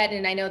vote yet.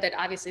 And I know that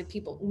obviously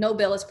no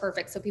bill is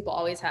perfect. So people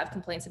always have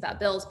complaints about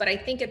bills, but I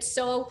think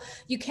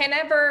you can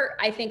never,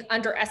 I think,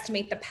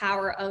 underestimate the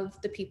power of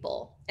the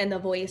people and the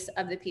voice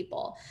of the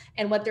people.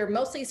 And what they're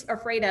mostly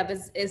afraid of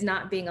is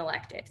not being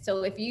elected.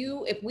 So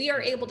if we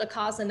are able to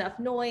cause enough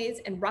noise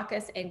and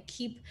ruckus and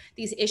keep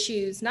these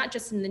issues, not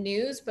just in the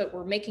news, but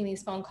we're making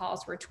these phone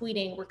calls, we're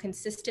tweeting, we're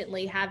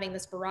consistently having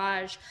this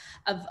barrage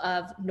of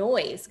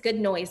noise, good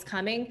noise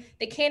coming,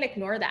 they can't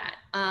ignore that.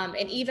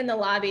 And even the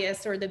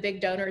lobbyists or the big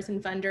donors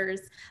and funders,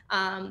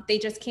 they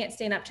just can't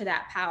stand up to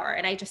that power.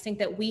 And I just think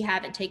that we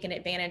haven't taken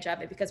advantage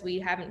of it because we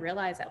haven't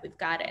realized that we've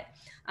got it.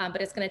 But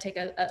it's going to take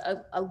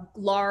a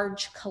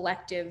large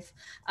collective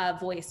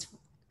voice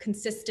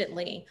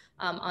consistently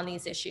on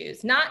these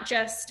issues, not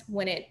just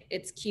when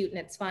it's cute and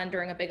it's fun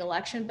during a big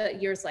election,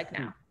 but years like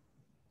now.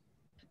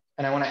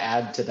 And I want to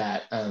add to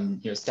that,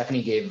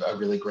 Stephanie gave a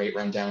really great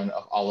rundown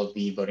of all of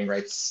the voting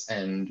rights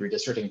and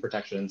redistricting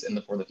protections in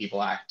the For the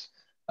People Act.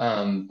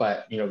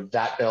 But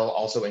that bill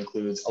also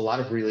includes a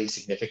lot of really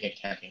significant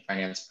campaign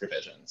finance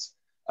provisions.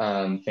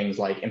 Things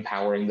like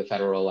empowering the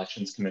Federal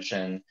Elections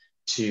Commission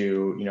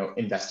to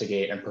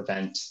investigate and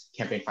prevent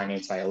campaign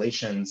finance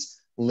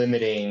violations,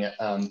 limiting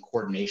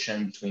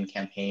coordination between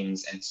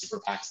campaigns and super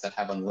PACs that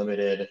have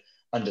unlimited,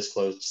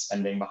 undisclosed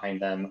spending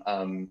behind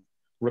them,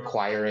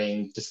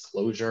 requiring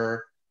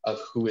disclosure of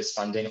who is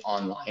funding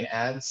online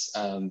ads.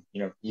 I'm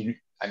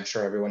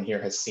sure everyone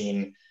here has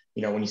seen,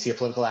 when you see a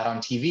political ad on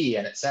TV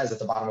and it says at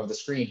the bottom of the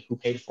screen who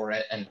paid for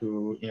it and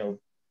who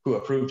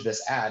approved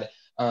this ad.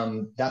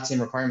 That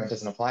same requirement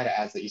doesn't apply to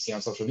ads that you see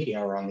on social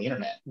media or on the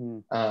internet.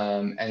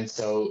 And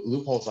so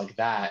loopholes like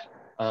that,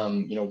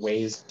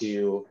 ways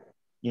to,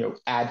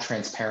 add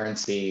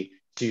transparency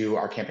to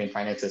our campaign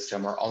finance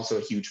system are also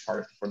a huge part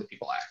of the For the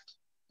People Act.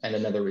 And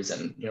another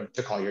reason,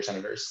 to call your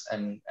senators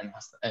and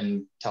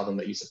tell them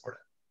that you support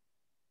it.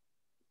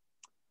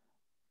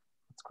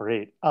 That's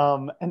great.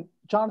 And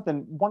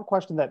Jonathan, one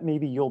question that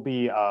maybe you'll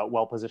be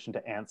well positioned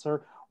to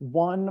answer.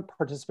 One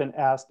participant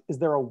asked, is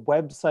there a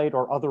website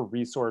or other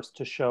resource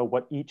to show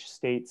what each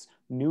state's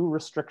new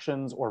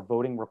restrictions or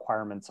voting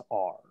requirements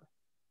are?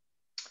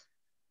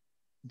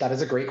 That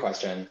is a great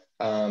question.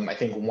 I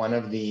think one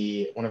of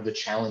the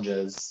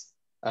challenges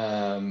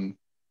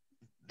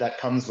that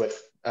comes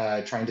with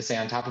trying to stay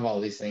on top of all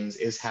of these things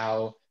is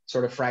how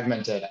sort of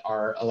fragmented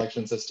our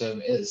election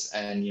system is.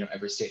 And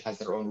every state has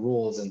their own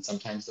rules, and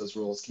sometimes those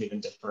rules can even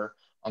differ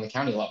on the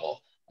county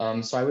level.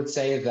 So I would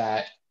say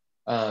that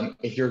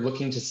if you're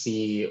looking to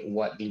see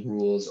what the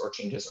rules or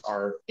changes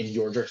are in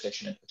your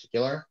jurisdiction in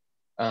particular,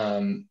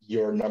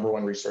 your number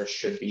one resource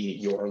should be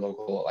your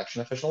local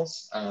election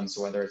officials.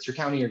 So whether it's your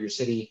county or your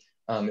city,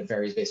 it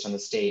varies based on the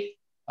state.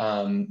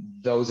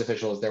 Those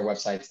officials, their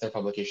websites, their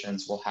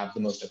publications will have the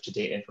most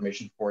up-to-date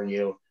information for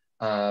you,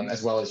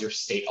 as well as your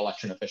state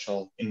election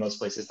official. In most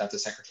places, that's a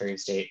Secretary of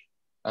State.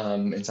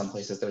 In some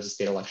places, there's a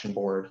state election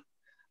board.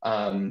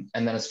 And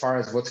then as far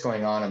as what's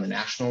going on the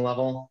national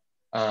level,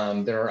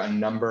 there are a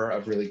number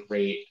of really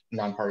great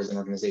nonpartisan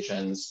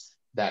organizations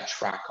that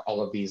track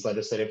all of these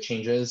legislative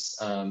changes,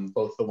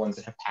 both the ones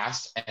that have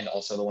passed and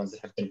also the ones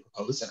that have been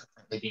proposed and are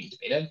currently being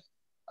debated.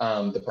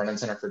 The Brennan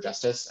Center for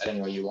Justice at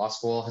NYU Law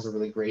School has a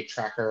really great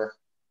tracker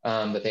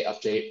that they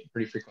update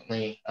pretty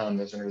frequently.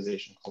 There's an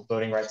organization called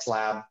Voting Rights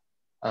Lab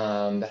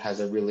that has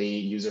a really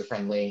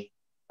user-friendly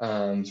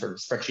sort of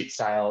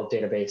spreadsheet-style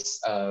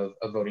database of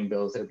voting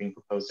bills that are being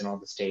proposed in all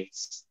the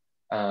states.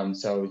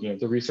 So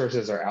the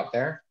resources are out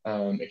there.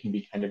 It can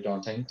be kind of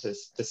daunting to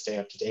stay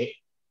up to date,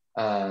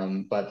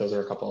 but those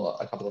are a couple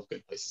of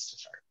good places to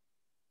start.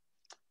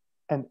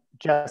 And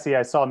Jesse,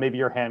 I saw maybe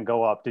your hand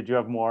go up. Did you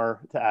have more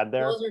to add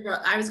there?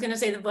 I was going to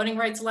say the Voting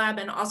Rights Lab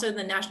and also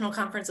the National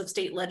Conference of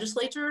State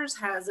Legislatures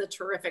has a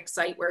terrific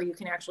site where you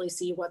can actually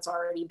see what's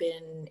already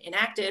been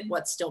enacted,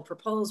 what's still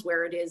proposed,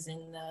 where it is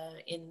in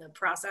the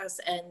process,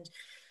 and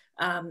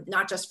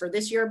not just for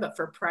this year, but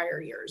for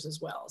prior years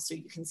as well. So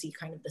you can see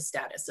kind of the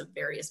status of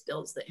various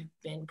bills that have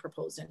been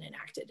proposed and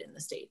enacted in the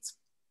states.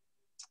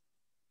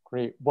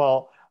 Great.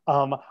 Well,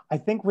 I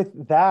think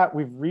with that,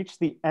 we've reached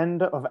the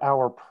end of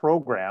our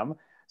program.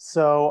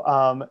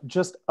 So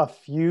just a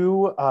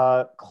few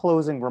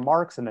closing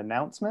remarks and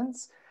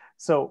announcements.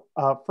 So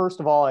first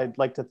of all, I'd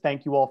like to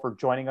thank you all for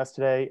joining us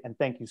today. And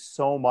thank you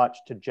so much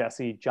to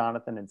Jesse,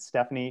 Jonathan, and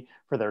Stephanie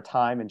for their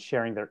time and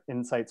sharing their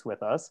insights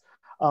with us.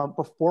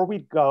 Before we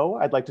go,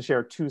 I'd like to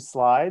share 2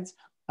 slides.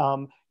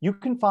 You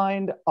can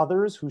find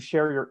others who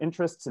share your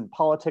interests in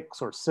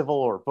politics or civil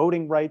or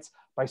voting rights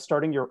by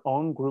starting your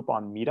own group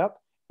on Meetup.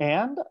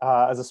 And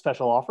as a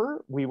special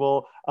offer, we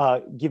will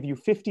give you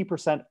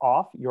 50%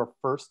 off your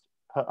first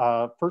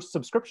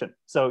subscription.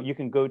 So you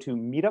can go to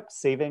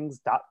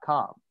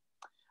meetupsavings.com.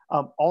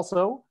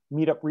 Also,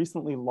 Meetup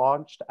recently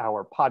launched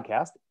our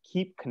podcast,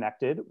 Keep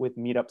Connected, with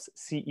Meetup's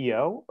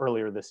CEO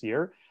earlier this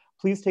year.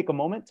 Please take a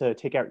moment to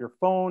take out your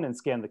phone and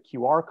scan the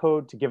QR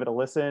code to give it a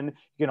listen.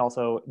 You can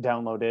also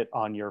download it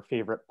on your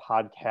favorite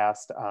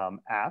podcast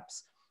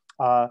apps.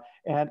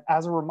 And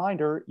as a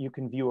reminder, you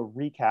can view a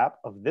recap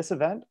of this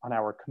event on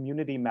our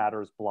Community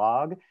Matters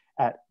blog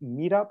at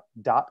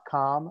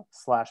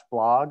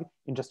meetup.com/blog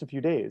in just a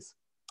few days.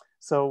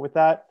 So with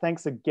that,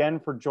 thanks again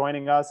for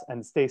joining us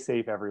and stay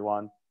safe,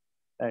 everyone.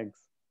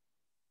 Thanks.